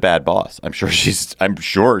sure she's a bad boss. I'm sure she's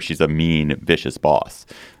a mean, vicious boss.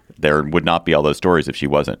 There would not be all those stories if she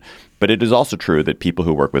wasn't. But it is also true that people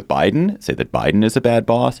who work with Biden say that Biden is a bad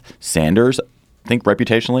boss. Sanders, I think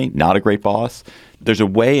reputationally, not a great boss. There's a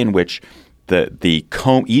way in which the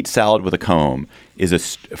comb, eat salad with a comb, is a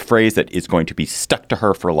phrase that is going to be stuck to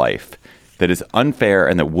her for life, that is unfair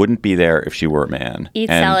and that wouldn't be there if she were a man. Eat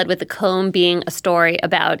salad with a comb being a story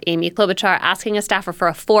about Amy Klobuchar asking a staffer for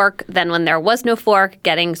a fork, then when there was no fork,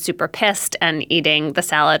 getting super pissed and eating the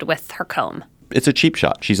salad with her comb. It's a cheap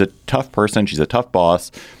shot. She's a tough person. She's a tough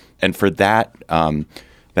boss. And for that,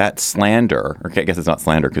 that slander, or I guess it's not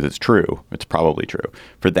slander because it's true. It's probably true.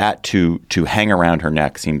 For that to hang around her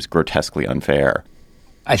neck seems grotesquely unfair.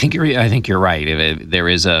 I think you're right. There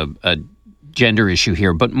is a gender issue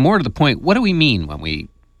here, but more to the point, what do we mean when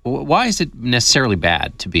why is it necessarily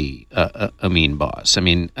bad to be a mean boss? I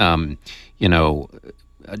mean,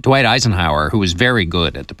 Dwight Eisenhower, who was very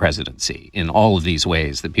good at the presidency in all of these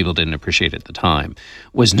ways that people didn't appreciate at the time,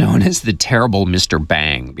 was known as the terrible Mr.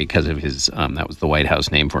 Bang because of his, that was the White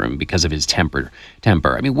House name for him, because of his temper.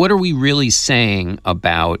 I mean, what are we really saying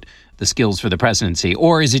about the skills for the presidency?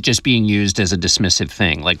 Or is it just being used as a dismissive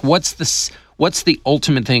thing? Like, what's the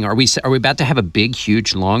ultimate thing? Are we about to have a big,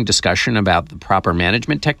 huge, long discussion about the proper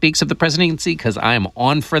management techniques of the presidency? Because I am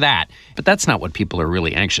on for that. But that's not what people are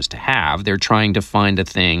really anxious to have. They're trying to find a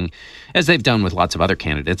thing, as they've done with lots of other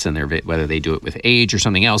candidates, and whether they do it with age or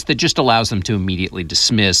something else, that just allows them to immediately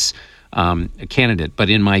dismiss a candidate. But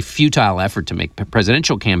in my futile effort to make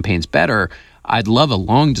presidential campaigns better, I'd love a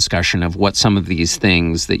long discussion of what some of these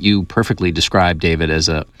things that you perfectly described, David, as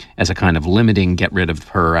a kind of limiting, get rid of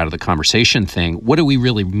her out of the conversation thing. What do we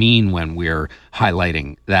really mean when we're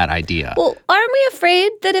highlighting that idea? Well, aren't we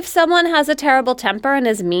afraid that if someone has a terrible temper and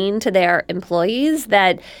is mean to their employees,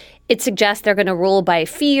 that it suggests they're going to rule by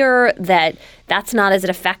fear, that that's not as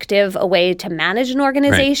effective a way to manage an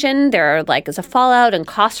organization? Right. There is a fallout and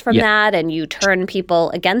cost from that, and you turn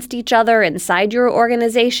people against each other inside your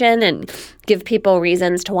organization and give people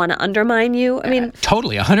reasons to want to undermine you. I mean,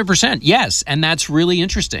 totally, 100%, yes, and that's really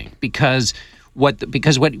interesting because in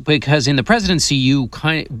the presidency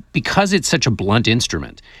because it's such a blunt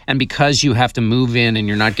instrument, and because you have to move in and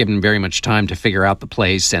you're not given very much time to figure out the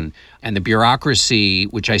place, and the bureaucracy,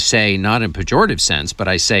 which I say not in a pejorative sense, but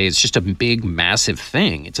I say it's just a big, massive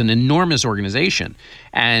thing. It's an enormous organization.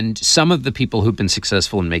 And some of the people who've been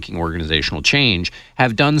successful in making organizational change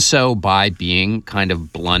have done so by being kind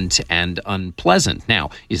of blunt and unpleasant. Now,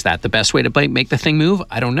 is that the best way to make the thing move?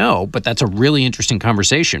 I don't know, but that's a really interesting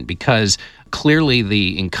conversation because clearly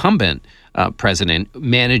the incumbent president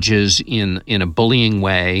manages in a bullying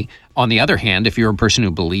way. On the other hand, if you're a person who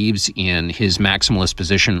believes in his maximalist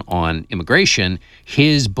position on immigration,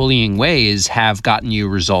 his bullying ways have gotten you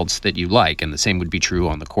results that you like. And the same would be true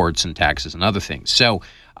on the courts and taxes and other things. So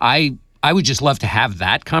I would just love to have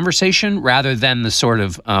that conversation rather than the sort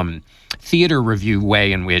of theater review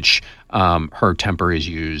way in which her temper is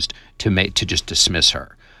used to just dismiss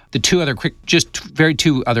her. Two other quick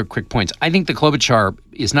points. I think the Klobuchar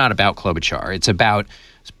is not about Klobuchar. It's about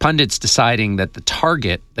pundits deciding that the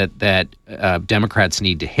target that Democrats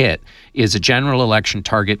need to hit is a general election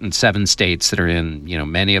target in 7 states that are in,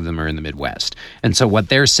 many of them are in the Midwest. And so what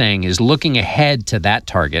they're saying is looking ahead to that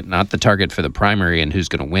target, not the target for the primary and who's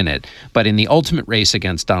going to win it, but in the ultimate race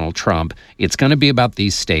against Donald Trump, it's going to be about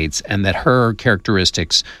these states and that her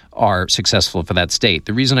characteristics are successful for that state.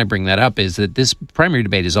 The reason I bring that up is that this primary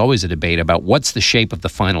debate is always a debate about what's the shape of the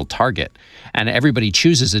final target. And everybody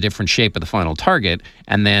chooses a different shape of the final target,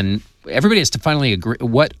 and then everybody has to finally agree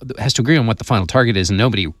on what the final target is, and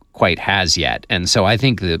nobody quite has yet. And so I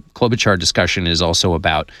think the Klobuchar discussion is also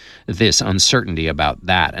about this uncertainty about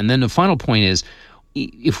that. And then the final point is,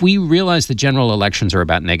 if we realize that general elections are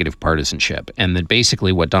about negative partisanship, and that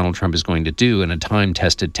basically what Donald Trump is going to do in a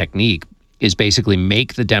time-tested technique is basically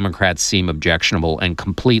make the Democrats seem objectionable and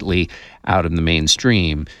completely out of the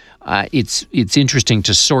mainstream, it's interesting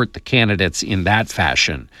to sort the candidates in that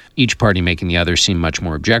fashion, each party making the other seem much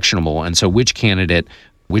more objectionable. And so which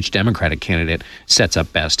Democratic candidate sets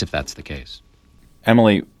up best if that's the case?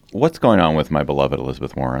 Emily, what's going on with my beloved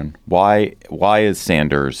Elizabeth Warren? Why is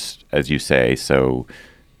Sanders, as you say, so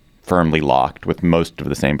firmly locked with most of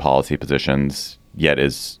the same policy positions, yet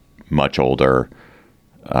is much older,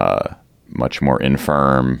 much more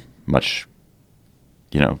infirm, much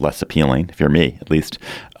less appealing, if you're me, at least.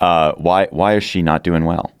 Why is she not doing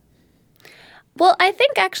well? Well, I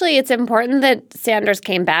think actually it's important that Sanders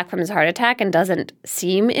came back from his heart attack and doesn't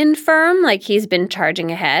seem infirm, like he's been charging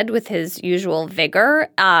ahead with his usual vigor.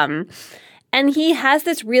 And he has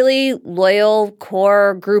this really loyal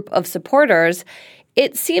core group of supporters.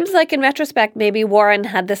 It seems like in retrospect, maybe Warren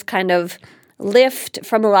had this kind of lift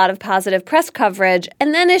from a lot of positive press coverage.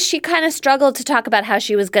 And then as she kind of struggled to talk about how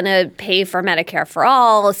she was going to pay for Medicare for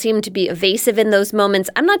all, seemed to be evasive in those moments.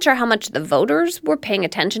 I'm not sure how much the voters were paying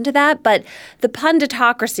attention to that, but the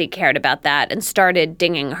punditocracy cared about that and started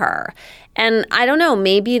dinging her. And I don't know,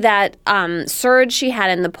 maybe that surge she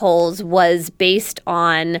had in the polls was based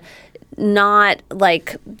on not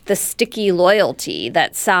like the sticky loyalty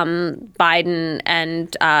that some Biden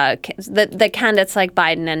and the candidates like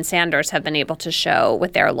Biden and Sanders have been able to show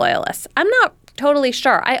with their loyalists. I'm not totally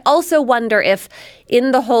sure. I also wonder if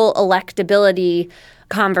in the whole electability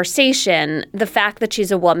conversation, the fact that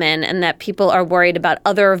she's a woman and that people are worried about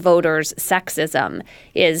other voters' sexism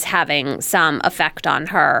is having some effect on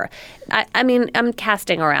her. I mean, I'm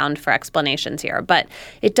casting around for explanations here, but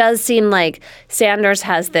it does seem like Sanders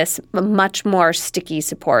has this much more sticky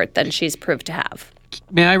support than she's proved to have.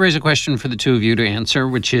 May I raise a question for the two of you to answer,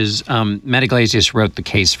 which is Matt Iglesias wrote the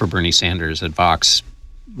case for Bernie Sanders at Vox.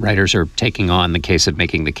 Writers are taking on the case of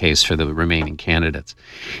making the case for the remaining candidates.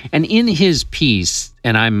 And in his piece,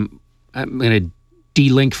 and I'm going to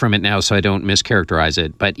de-link from it now so I don't mischaracterize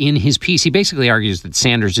it, but in his piece, he basically argues that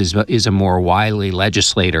Sanders is a more wily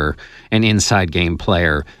legislator and inside game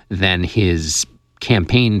player than his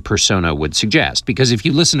campaign persona would suggest. Because if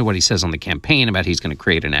you listen to what he says on the campaign about he's going to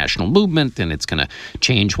create a national movement and it's going to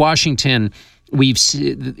change Washington,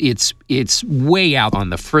 it's way out on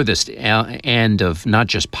the furthest end of not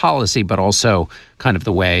just policy, but also kind of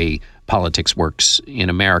the way politics works in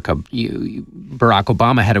America. Barack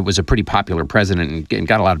Obama was a pretty popular president and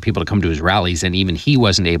got a lot of people to come to his rallies, and even he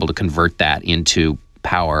wasn't able to convert that into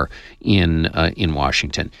power in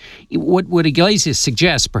Washington. What Iglesias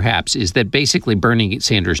suggests, perhaps, is that basically Bernie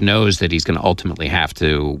Sanders knows that he's going to ultimately have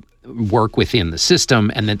to work within the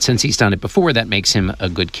system, and that since he's done it before, that makes him a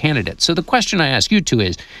good candidate. So the question I ask you two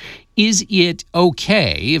is it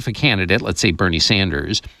okay if a candidate, let's say Bernie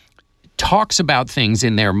Sanders, talks about things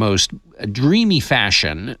in their most dreamy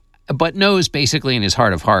fashion, but knows basically in his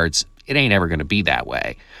heart of hearts it ain't ever going to be that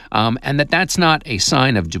way, and that's not a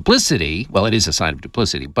sign of duplicity? Well, it is a sign of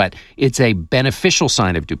duplicity, but it's a beneficial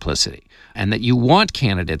sign of duplicity, and that you want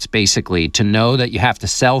candidates basically to know that you have to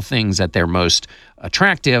sell things at their most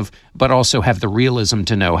attractive, but also have the realism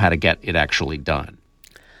to know how to get it actually done.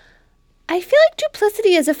 I feel like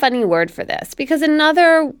duplicity is a funny word for this, because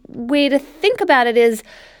another way to think about it is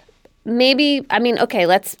maybe, I mean, okay,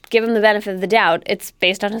 let's give him the benefit of the doubt. It's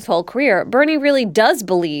based on his whole career. Bernie really does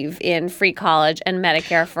believe in free college and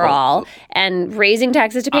Medicare for all and raising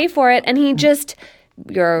taxes to pay for it. And he just...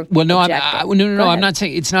 I'm not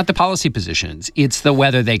saying it's not the policy positions. It's the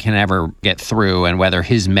whether they can ever get through, and whether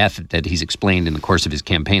his method that he's explained in the course of his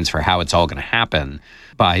campaigns for how it's all going to happen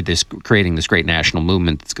by this creating this great national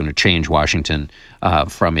movement that's going to change Washington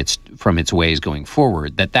from its ways going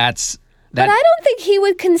forward. But I don't think he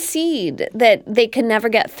would concede that they can never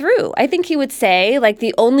get through. I think he would say, like,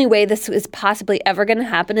 the only way this is possibly ever going to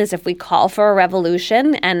happen is if we call for a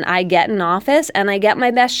revolution and I get in office and I get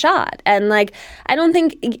my best shot. And, like, I don't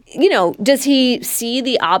think, does he see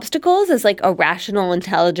the obstacles as, like, a rational,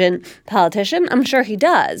 intelligent politician? I'm sure he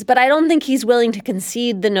does. But I don't think he's willing to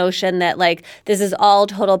concede the notion that, like, this is all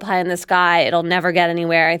total pie in the sky. It'll never get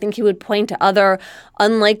anywhere. I think he would point to other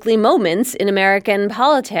unlikely moments in American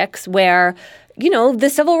politics where, the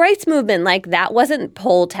civil rights movement, like, that wasn't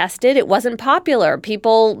poll tested. It wasn't popular.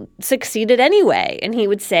 People succeeded anyway. And he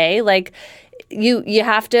would say, like, we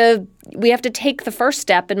have to take the first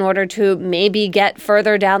step in order to maybe get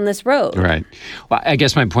further down this road. Right. Well, I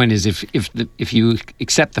guess my point is if you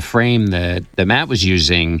accept the frame that Matt was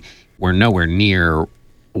using, we're nowhere near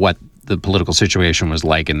what the political situation was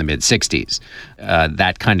like in the mid-'60s.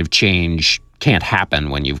 That kind of change can't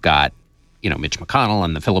happen when you've got, Mitch McConnell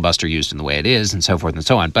and the filibuster used in the way it is and so forth and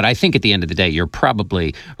so on. But I think at the end of the day, you're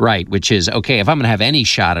probably right, which is, okay, if I'm going to have any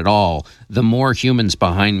shot at all, the more humans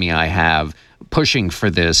behind me I have pushing for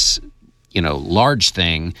this, large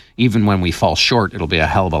thing, even when we fall short, it'll be a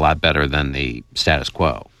hell of a lot better than the status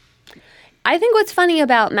quo. I think what's funny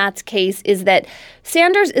about Matt's case is that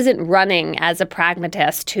Sanders isn't running as a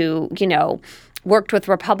pragmatist who, worked with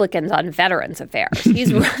Republicans on veterans affairs.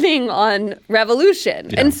 He's running on revolution.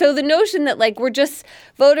 Yeah. And so the notion that like we're just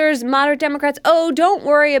voters, moderate Democrats, oh, don't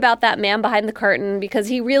worry about that man behind the curtain because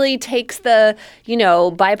he really takes the, you know,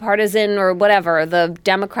 bipartisan or whatever, the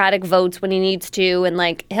Democratic votes when he needs to. And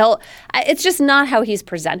like it's just not how he's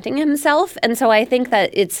presenting himself. And so I think that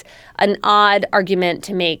it's an odd argument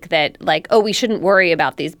to make that like, oh, we shouldn't worry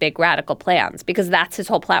about these big radical plans because that's his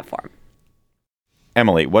whole platform.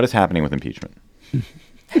 Emily, what is happening with impeachment?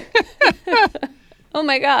 Oh,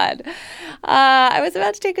 my God. I was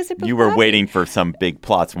about to take a sip of You were coffee. waiting for some big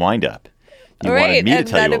plots wind up. You wanted me to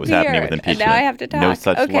tell you what was happening with impeachment. And now I have to talk. No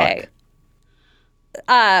such luck.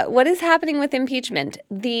 What is happening with impeachment?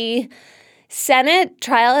 The Senate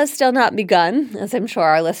trial has still not begun, as I'm sure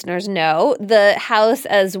our listeners know. The House,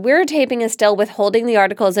 as we're taping, is still withholding the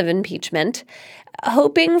articles of impeachment,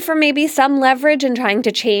 hoping for maybe some leverage in trying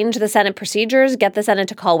to change the Senate procedures, get the Senate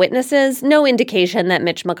to call witnesses. No indication that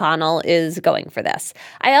Mitch McConnell is going for this.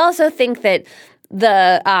 I also think that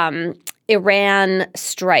the Iran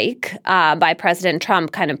strike by President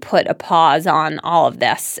Trump kind of put a pause on all of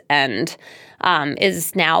this and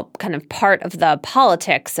is now kind of part of the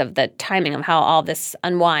politics of the timing of how all this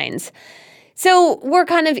unwinds. So we're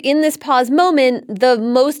kind of in this pause moment. The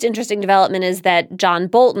most interesting development is that John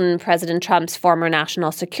Bolton, President Trump's former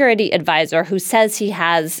national security advisor, who says he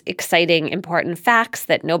has exciting, important facts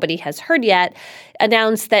that nobody has heard yet,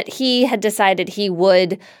 announced that he had decided he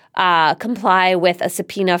would comply with a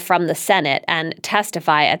subpoena from the Senate and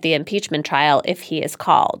testify at the impeachment trial if he is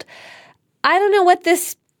called. I don't know what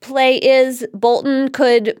this play is. Bolton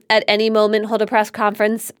could at any moment hold a press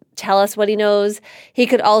conference, tell us what he knows. He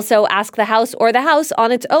could also ask the House, or the House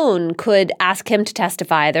on its own could ask him to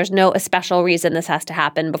testify. There's no special reason this has to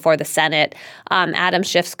happen before the Senate. Adam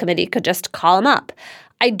Schiff's committee could just call him up.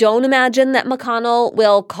 I don't imagine that McConnell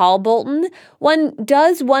will call Bolton. One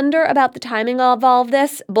does wonder about the timing of all of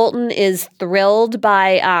this. Bolton is thrilled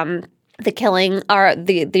by the killing, or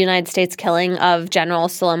the United States killing of General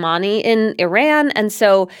Soleimani in Iran. And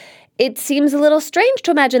so it seems a little strange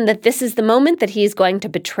to imagine that this is the moment that he's going to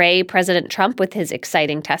betray President Trump with his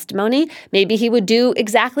exciting testimony. Maybe he would do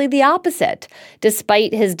exactly the opposite.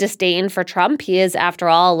 Despite his disdain for Trump, he is, after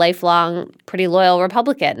all, a lifelong, pretty loyal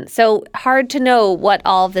Republican. So hard to know what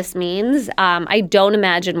all of this means. I don't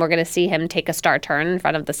imagine we're going to see him take a star turn in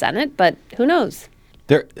front of the Senate, but who knows?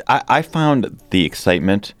 I found the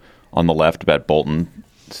excitement on the left about Bolton's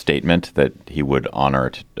statement that he would honor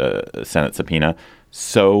a Senate subpoena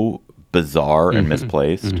so bizarre and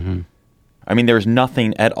misplaced. Mm-hmm. I mean, there's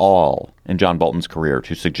nothing at all in John Bolton's career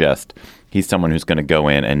to suggest he's someone who's going to go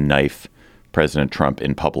in and knife President Trump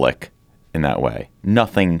in public in that way.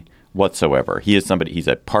 Nothing whatsoever. He is somebody. He's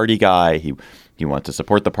a party guy. He wants to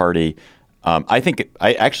support the party. I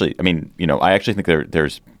actually think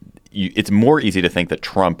there's. It's more easy to think that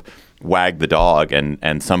Trump wagged the dog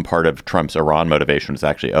and some part of Trump's Iran motivation was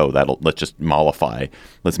actually, let's mollify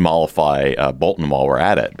Bolton while we're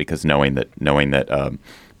at it, because knowing that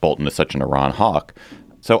Bolton is such an Iran hawk.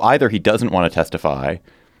 So either he doesn't want to testify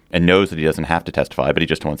and knows that he doesn't have to testify, but he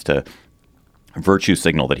just wants to virtue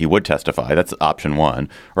signal that he would testify. That's option one.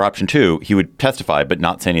 Or option two, he would testify but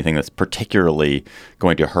not say anything that's particularly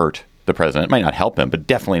going to hurt the president. It might not help him, but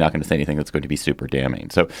definitely not going to say anything that's going to be super damning.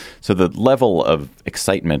 So the level of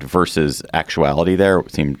excitement versus actuality there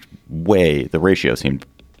the ratio seemed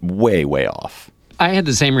way off. I had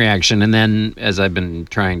the same reaction, and then as I've been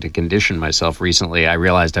trying to condition myself recently, I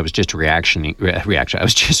realized I was just reacting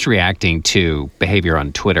to behavior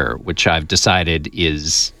on Twitter, which I've decided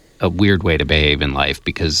is a weird way to behave in life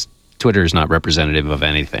because Twitter is not representative of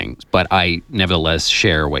anything. But I nevertheless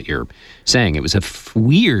share what you're saying. It was a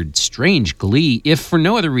weird, strange glee, if for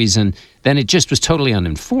no other reason than it just was totally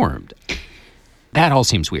uninformed. That all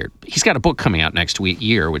seems weird. He's got a book coming out next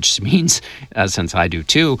year, which means, since I do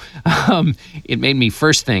too, it made me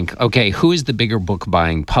first think, okay, who is the bigger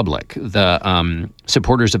book-buying public? The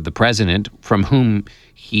supporters of the president, from whom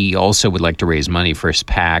he also would like to raise money for his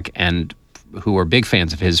PAC, and who are big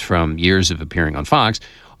fans of his from years of appearing on Fox.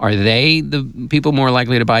 Are they the people more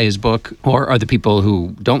likely to buy his book, or are the people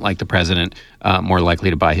who don't like the president more likely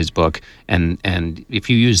to buy his book? And if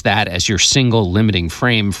you use that as your single limiting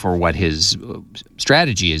frame for what his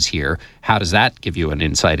strategy is here, how does that give you an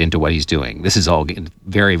insight into what he's doing? This is all getting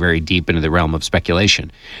very, very deep into the realm of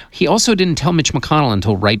speculation. He also didn't tell Mitch McConnell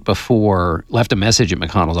until right before, left a message at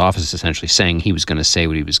McConnell's office essentially saying he was going to say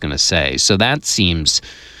what he was going to say. So that seems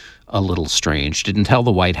a little strange. Didn't tell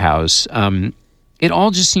the White House. It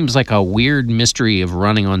all just seems like a weird mystery of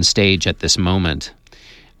running on stage at this moment.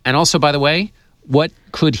 And also, by the way, what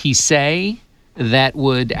could he say that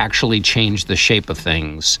would actually change the shape of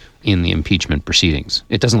things in the impeachment proceedings?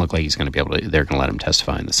 It doesn't look like he's going to be able to. They're going to let him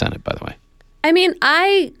testify in the Senate, by the way. I mean,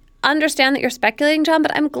 I understand that you're speculating, John,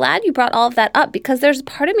 but I'm glad you brought all of that up because there's a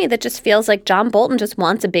part of me that just feels like John Bolton just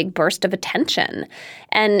wants a big burst of attention.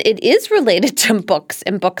 And it is related to books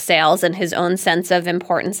and book sales and his own sense of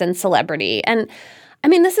importance and celebrity. And I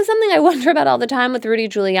mean, this is something I wonder about all the time with Rudy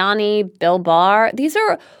Giuliani, Bill Barr. These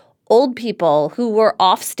are old people who were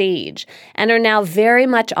off stage and are now very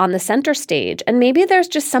much on the center stage. And maybe there's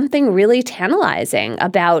just something really tantalizing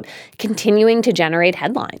about continuing to generate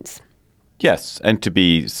headlines. Yes, and to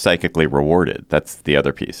be psychically rewarded. That's the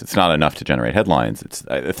other piece. It's not enough to generate headlines. It's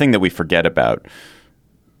the thing that we forget about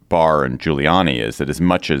Barr and Giuliani is that as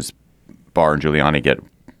much as Barr and Giuliani get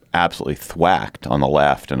absolutely thwacked on the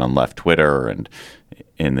left and on left Twitter and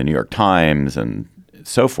in the New York Times and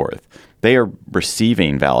so forth, they are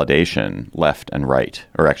receiving validation left and right,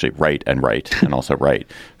 or actually right and right, and also right,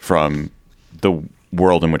 from the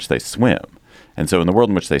world in which they swim. And so in the world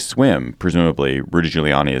in which they swim, presumably Rudy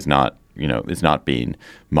Giuliani is not being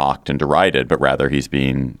mocked and derided, but rather he's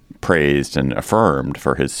being praised and affirmed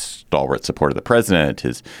for his stalwart support of the president,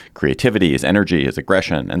 his creativity, his energy, his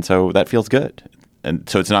aggression. And so that feels good. And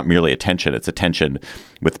so it's not merely attention, it's attention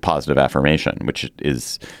with positive affirmation, which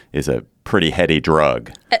is a pretty heady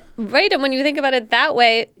drug. Right. And when you think about it that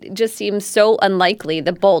way, it just seems so unlikely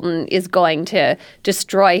that Bolton is going to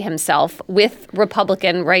destroy himself with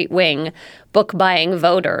Republican right-wing book-buying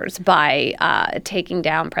voters by taking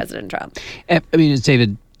down President Trump. I mean, as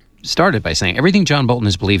David started by saying, everything John Bolton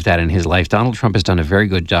has believed that in his life, Donald Trump has done a very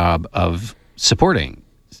good job of supporting.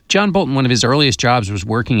 John Bolton, one of his earliest jobs was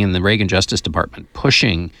working in the Reagan Justice Department,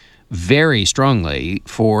 pushing very strongly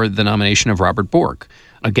for the nomination of Robert Bork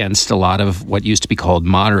against a lot of what used to be called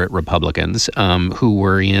moderate Republicans who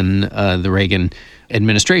were in the Reagan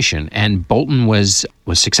administration. And Bolton was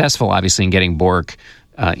successful, obviously, in getting Bork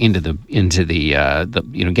into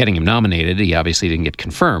the getting him nominated. He obviously didn't get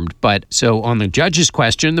confirmed. But so on the judge's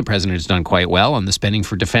question, the president has done quite well. On the spending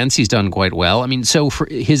for defense, he's done quite well. I mean, so for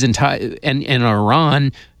his entire and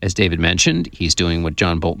Iran, as David mentioned, he's doing what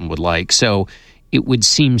John Bolton would like. So it would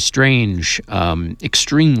seem strange,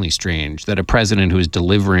 extremely strange, that a president who is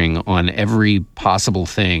delivering on every possible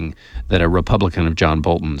thing that a Republican of John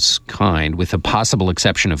Bolton's kind, with a possible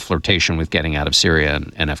exception of flirtation with getting out of Syria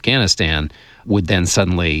and Afghanistan, would then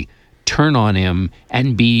suddenly turn on him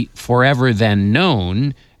and be forever then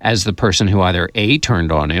known as the person who either A,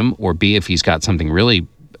 turned on him, or B, if he's got something really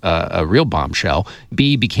a real bombshell,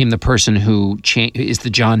 B, became the person who is the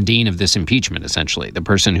John Dean of this impeachment, essentially, the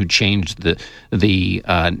person who changed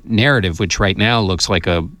the narrative, which right now looks like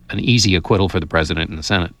an easy acquittal for the president and the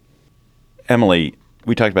Senate. Emily,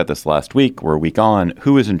 we talked about this last week. We're a week on.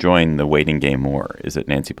 Who is enjoying the waiting game more? Is it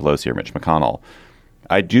Nancy Pelosi or Mitch McConnell?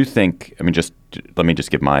 I do think, let me just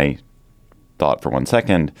give my thought for 1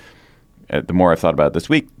 second. The more I've thought about it this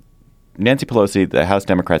week, Nancy Pelosi, the House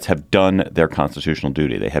Democrats have done their constitutional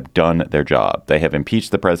duty. They have done their job. They have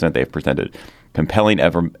impeached the president. They have presented compelling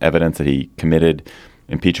evidence that he committed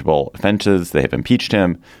impeachable offenses. They have impeached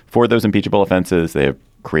him for those impeachable offenses. They have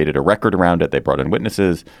created a record around it. They brought in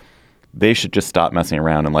witnesses. They should just stop messing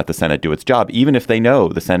around and let the Senate do its job, even if they know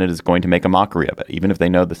the Senate is going to make a mockery of it, even if they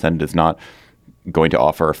know the Senate is not going to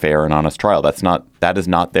offer a fair and honest trial. That is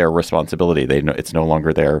not their responsibility. They know it's no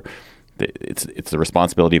longer their. It's the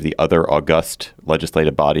responsibility of the other august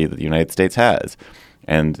legislative body that the United States has,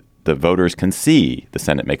 and the voters can see the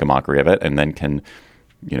Senate make a mockery of it, and then can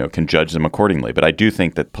judge them accordingly. But I do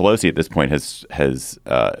think that Pelosi at this point has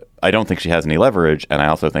I don't think she has any leverage, and I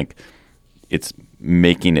also think it's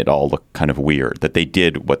making it all look kind of weird that they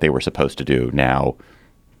did what they were supposed to do. Now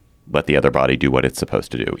let the other body do what it's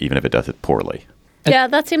supposed to do, even if it does it poorly. Yeah,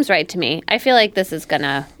 that seems right to me. I feel like this is going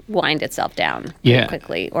to wind itself down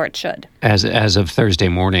quickly, or it should. As of Thursday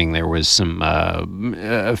morning, there was some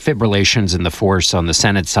fibrillations in the force on the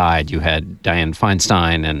Senate side. You had Dianne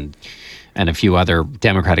Feinstein and a few other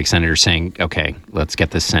Democratic senators saying, okay, let's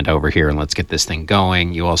get this sent over here and let's get this thing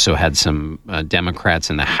going. You also had some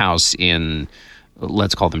Democrats in the House in,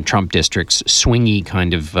 let's call them Trump districts, swingy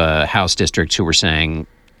kind of House districts who were saying,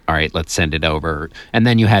 all right, let's send it over. And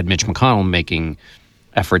then you had Mitch McConnell making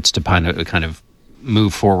efforts to kind of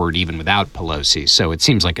move forward even without Pelosi. So it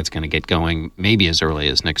seems like it's going to get going maybe as early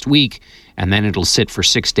as next week. And then it'll sit for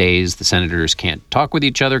 6 days. The senators can't talk with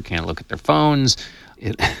each other, can't look at their phones.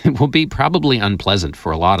 It will be probably unpleasant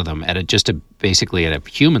for a lot of them basically at a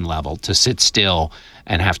human level to sit still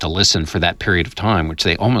and have to listen for that period of time, which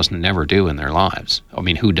they almost never do in their lives. I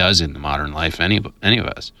mean, who does in the modern life? Any of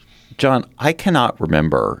us. John, I cannot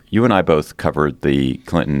remember. You and I both covered the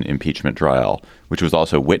Clinton impeachment trial, which was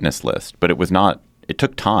also witness list, but it was not. It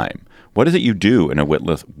took time. What is it you do in a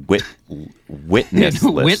witness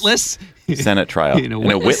Senate trial? In a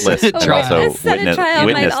witless Senate trial. Senate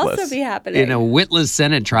trial might also be happening. In a witless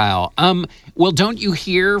Senate trial. Well, don't you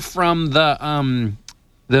hear from the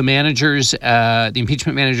managers, the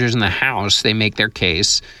impeachment managers in the House? They make their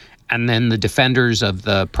case, and then the defenders of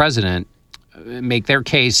the president make their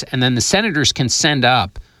case, and then the senators can send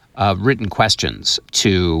up written questions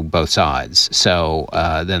to both sides. So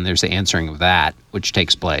then there's the answering of that, which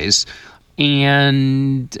takes place.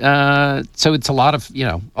 And so it's a lot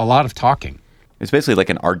of talking. It's basically like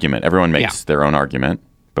an argument. Everyone makes their own argument,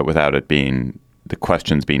 but without it being the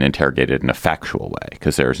questions being interrogated in a factual way,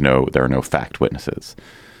 because there are no fact witnesses.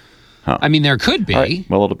 Huh. I mean, there could be. Right.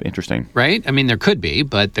 Well, it'll be interesting. Right? I mean, there could be,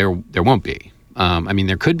 but there won't be. I mean,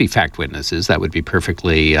 there could be fact witnesses. That would be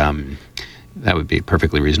perfectly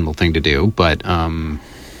reasonable thing to do, but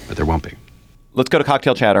there won't be. Let's go to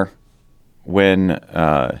cocktail chatter. When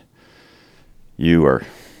you are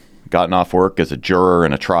gotten off work as a juror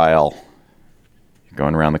in a trial, you're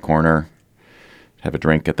going around the corner, have a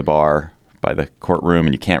drink at the bar by the courtroom,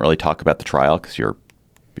 and you can't really talk about the trial because you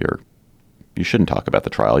shouldn't talk about the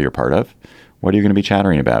trial you're part of. What are you going to be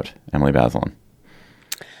chattering about, Emily Bazelon?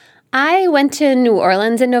 I went to New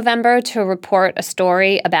Orleans in November to report a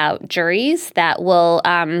story about juries that will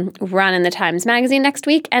run in the Times Magazine next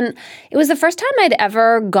week. And it was the first time I'd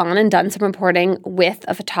ever gone and done some reporting with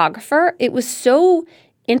a photographer. It was so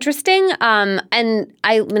interesting. And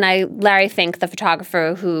Larry Fink, the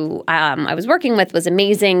photographer who I was working with, was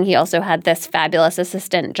amazing. He also had this fabulous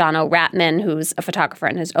assistant, John O'Ratman, who's a photographer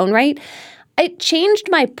in his own right. It changed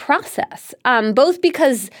my process, both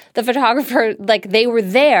because the photographer, they were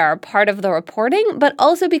there, part of the reporting, but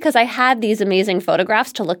also because I had these amazing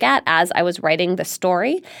photographs to look at as I was writing the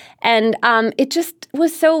story. And it just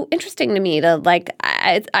was so interesting to me to,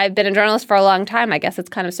 I've been a journalist for a long time. I guess it's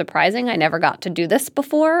kind of surprising. I never got to do this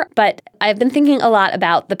before. But I've been thinking a lot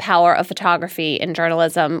about the power of photography in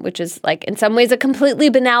journalism, which is, in some ways a completely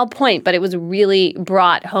banal point, but it was really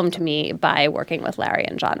brought home to me by working with Larry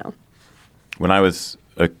and Jono. When I was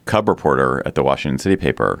a cub reporter at the Washington City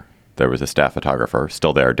paper, there was a staff photographer,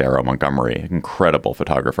 still there, Darrow Montgomery, incredible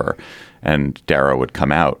photographer. And Darrow would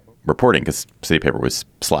come out reporting because City paper was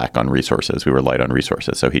slack on resources. We were light on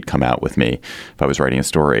resources. So he'd come out with me if I was writing a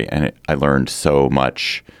story. And I learned so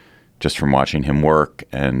much just from watching him work,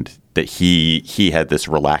 and that he had this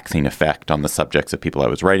relaxing effect on the subjects of people I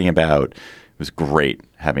was writing about. It was great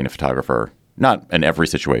having a photographer. Not in every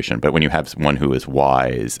situation, but when you have someone who is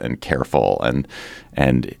wise and careful and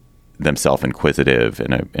themselves inquisitive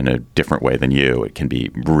in a different way than you, it can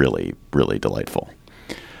be really, really delightful.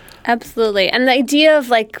 Absolutely. And the idea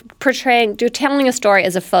of telling a story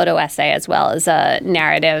as a photo essay as well as a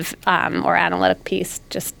narrative or analytic piece,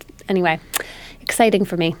 anyway, exciting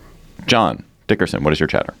for me. John Dickerson, what is your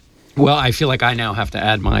chatter? Well, I feel like I now have to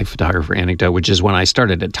add my photographer anecdote, which is when I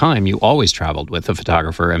started at Time, you always traveled with a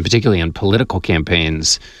photographer, and particularly in political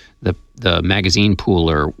campaigns, the magazine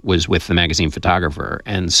pooler was with the magazine photographer.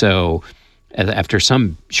 And so after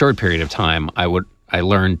some short period of time, I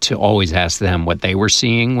learned to always ask them what they were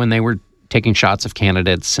seeing when they were taking shots of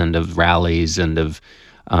candidates and of rallies and of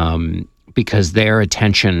because their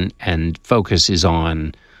attention and focus is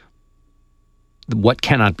on what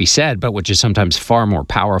cannot be said, but which is sometimes far more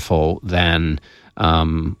powerful than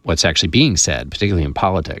what's actually being said, particularly in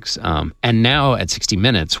politics. And now at 60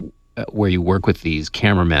 Minutes, where you work with these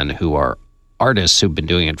cameramen who are artists who've been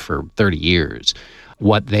doing it for 30 years,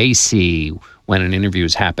 what they see when an interview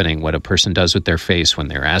is happening, what a person does with their face when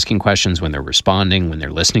they're asking questions, when they're responding, when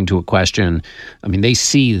they're listening to a question. I mean, they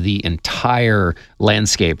see the entire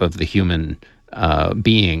landscape of the human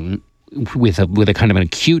being with a kind of an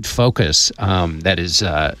acute focus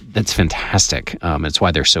that's fantastic. It's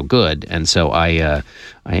why they're so good, and so I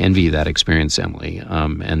envy that experience, Emily.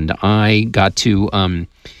 And I got to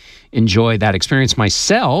enjoy that experience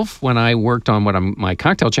myself when I worked on my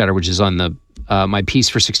cocktail chatter, which is on my piece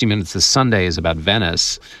for 60 Minutes this Sunday is about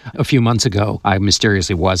Venice. A few months ago, I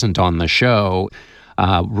mysteriously wasn't on the show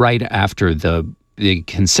right after the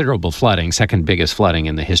considerable flooding, second biggest flooding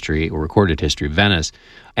in the recorded history of Venice,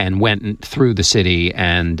 and went through the city.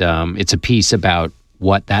 And it's a piece about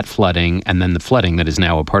what that flooding, and then the flooding that is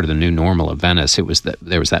now a part of the new normal of Venice. There was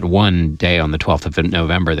that one day on the 12th of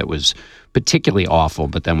November that was particularly awful,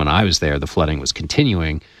 but then when I was there, the flooding was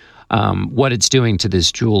continuing. What it's doing to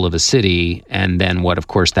this jewel of a city, and then what, of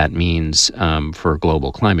course, that means for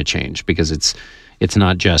global climate change, because it's it's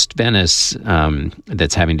not just Venice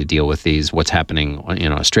that's having to deal with these. What's happening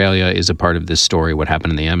in Australia is a part of this story. What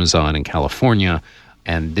happened in the Amazon in California,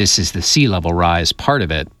 and this is the sea level rise part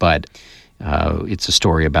of it. But it's a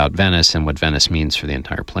story about Venice and what Venice means for the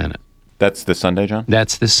entire planet. That's this Sunday, John?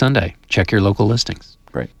 That's this Sunday. Check your local listings.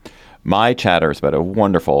 Great. My chatter is about a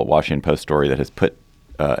wonderful Washington Post story that has put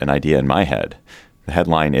an idea in my head. The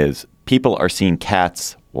headline is, "People are seeing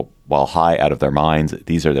cats while high out of their minds."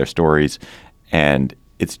 These are their stories. And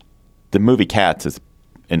it's the movie Cats is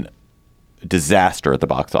a disaster at the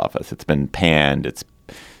box office. It's been panned. It's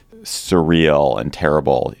surreal and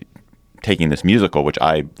terrible. Taking this musical, which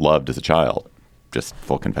I loved as a child, just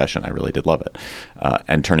full confession, I really did love it,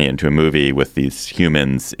 and turning it into a movie with these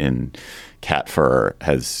humans in cat fur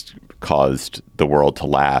has caused the world to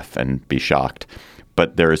laugh and be shocked.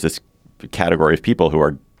 But there is this category of people who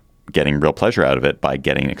are getting real pleasure out of it by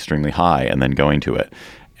getting extremely high and then going to it.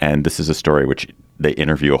 And this is a story which they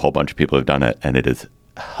interview a whole bunch of people who've done it, and it is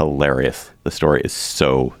hilarious. The story is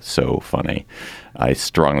so funny. I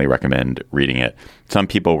strongly recommend reading it. Some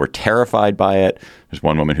people were terrified by it. There's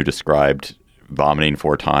one woman who described vomiting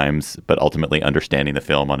 4 times, but ultimately understanding the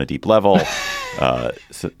film on a deep level.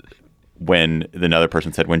 When another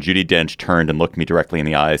person said, when Judi Dench turned and looked me directly in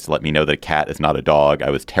the eyes to let me know that a cat is not a dog,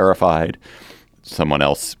 I was terrified. Someone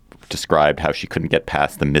else described how she couldn't get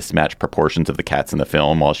past the mismatched proportions of the cats in the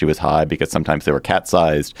film while she was high, because sometimes they were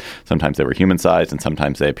cat-sized, sometimes they were human-sized, and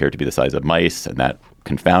sometimes they appeared to be the size of mice, and that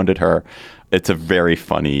confounded her. It's a very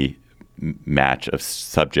funny match of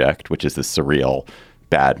subject, which is this surreal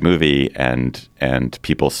bad movie, and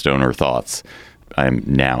people's stoner thoughts. I'm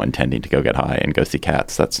now intending to go get high and go see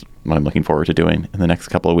Cats. That's what I'm looking forward to doing in the next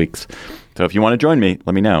couple of weeks. So if you want to join me,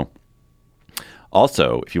 let me know.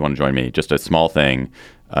 Also, if you want to join me, just a small thing.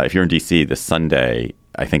 If you're in D.C. this Sunday,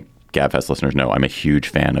 I think GabFest listeners know I'm a huge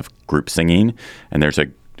fan of group singing. And there's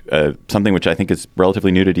something which I think is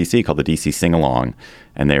relatively new to D.C. called the D.C. Sing-Along.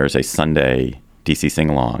 And there's a Sunday D.C.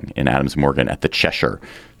 Sing-Along in Adams Morgan at the Cheshire.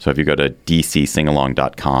 So if you go to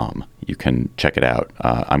dcsingalong.com, you can check it out.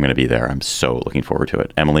 I'm going to be there. I'm so looking forward to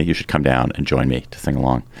it. Emily, you should come down and join me to sing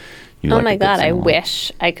along. Oh my God, I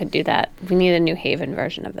wish I could do that. We need a New Haven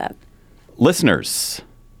version of that. Listeners,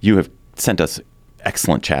 you have sent us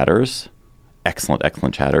excellent chatters.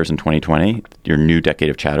 Excellent chatters in 2020. Your new decade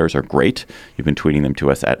of chatters are great. You've been tweeting them to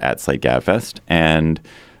us at @SlateGabFest. And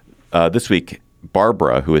this week,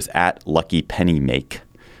 Barbara, who is at Lucky Penny Make,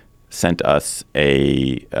 sent us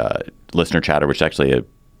a listener chatter, which is actually a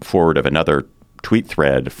forward of another tweet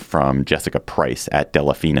thread from Jessica Price at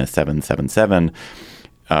Delafina777,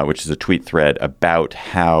 which is a tweet thread about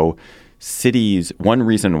how cities, one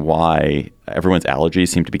reason why everyone's allergies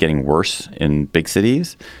seem to be getting worse in big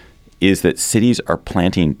cities is that cities are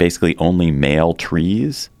planting basically only male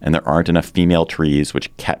trees, and there aren't enough female trees which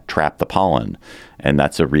trap the pollen. And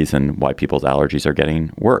that's a reason why people's allergies are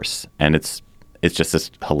getting worse. And it's just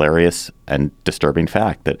this hilarious and disturbing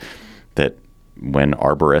fact that when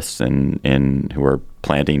arborists who are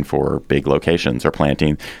planting for big locations are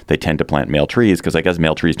planting, they tend to plant male trees because I guess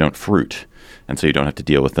male trees don't fruit. And so you don't have to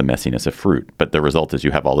deal with the messiness of fruit. But the result is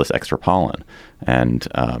you have all this extra pollen. And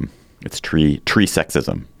it's tree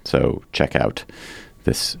sexism. So check out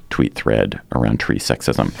this tweet thread around tree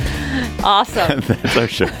sexism. Awesome. That's our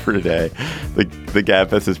show for today. The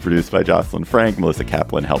GabFest is produced by Jocelyn Frank. Melissa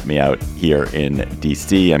Kaplan helped me out here in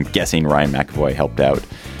D.C. I'm guessing Ryan McAvoy helped out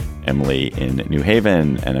Emily in New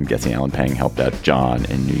Haven, and I'm guessing Alan Pang helped out John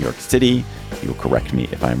in New York City. You'll correct me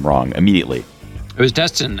if I'm wrong immediately. It was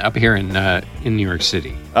Dustin up here in New York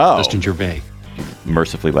City. Oh. Dustin Gervais. You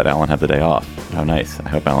mercifully let Alan have the day off. How nice. I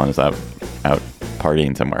hope Alan is out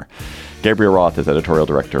partying somewhere. Gabriel Roth is editorial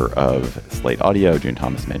director of Slate Audio. June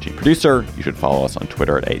Thomas, managing producer. You should follow us on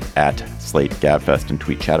Twitter at SlateGabFest and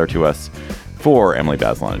tweet chatter to us. For Emily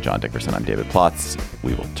Bazelon and John Dickerson, I'm David Plotz.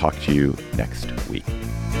 We will talk to you next week.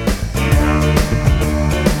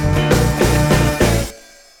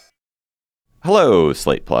 Hello,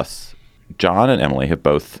 Slate Plus. John and Emily have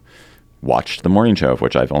both watched The Morning Show, of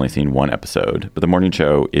which I've only seen one episode. But The Morning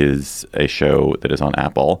Show is a show that is on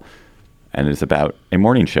Apple, and it is about a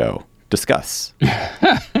morning show. Discuss.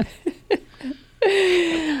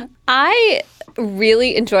 I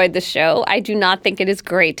really enjoyed the show. I do not think it is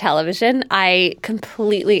great television. I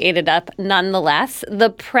completely ate it up nonetheless. The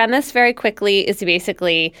premise very quickly is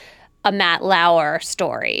basically a Matt Lauer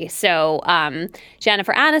story. So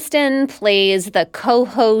Jennifer Aniston plays the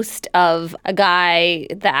co-host of a guy,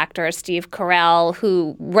 the actor Steve Carell,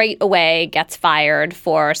 who right away gets fired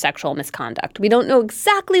for sexual misconduct. We don't know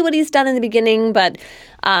exactly what he's done in the beginning, but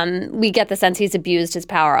we get the sense he's abused his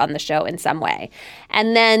power on the show in some way.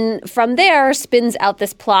 And then from there spins out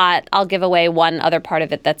this plot. I'll give away one other part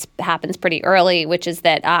of it that happens pretty early, which is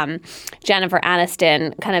that Jennifer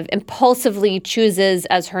Aniston kind of impulsively chooses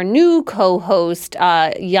as her new co-host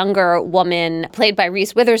a younger woman played by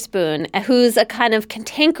Reese Witherspoon, who's a kind of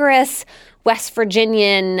cantankerous West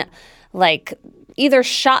Virginian, like either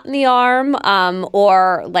shot in the arm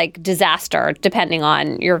or like disaster, depending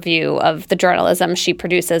on your view of the journalism she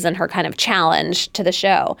produces and her kind of challenge to the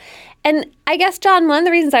show. And I guess, John, one of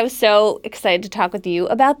the reasons I was so excited to talk with you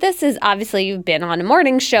about this is obviously you've been on a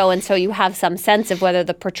morning show, and so you have some sense of whether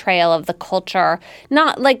the portrayal of the culture,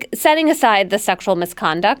 not like setting aside the sexual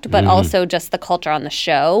misconduct, but also just the culture on the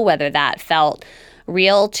show, whether that felt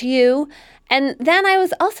real to you. And then I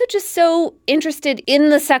was also just so interested in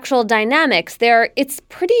the sexual dynamics there. It's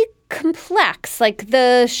pretty complex. Like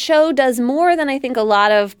the show does more than I think a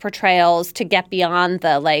lot of portrayals to get beyond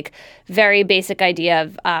the like very basic idea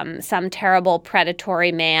of some terrible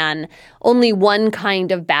predatory man, only one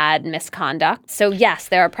kind of bad misconduct. So yes,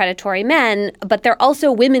 there are predatory men, but there are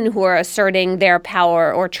also women who are asserting their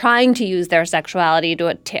power or trying to use their sexuality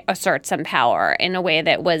to assert some power in a way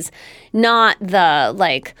that was not the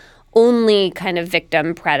like only kind of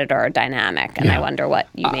victim predator dynamic. And I wonder what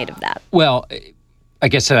you made of that. Well, I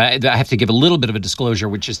guess I have to give a little bit of a disclosure,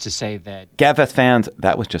 which is to say that GabFest fans,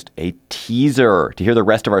 that was just a teaser. To hear the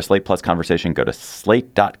rest of our Slate Plus conversation, go to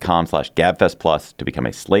slate.com/GabFest Plus to become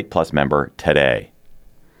a Slate Plus member today.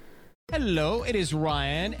 Hello, it is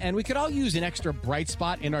Ryan, and we could all use an extra bright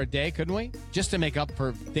spot in our day, couldn't we? Just to make up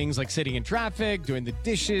for things like sitting in traffic, doing the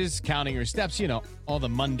dishes, counting your steps, you know, all the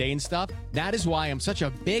mundane stuff. That is why I'm such a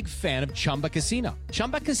big fan of Chumba Casino.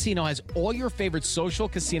 Chumba Casino has all your favorite social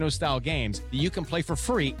casino-style games that you can play for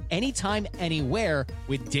free anytime, anywhere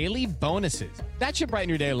with daily bonuses. That should brighten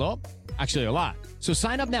your day a little. Actually, a lot. So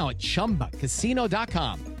sign up now at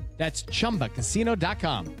ChumbaCasino.com. That's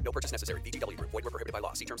ChumbaCasino.com. No purchase necessary. VGW Group. Void where prohibited by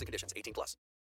law. See terms and conditions. 18+.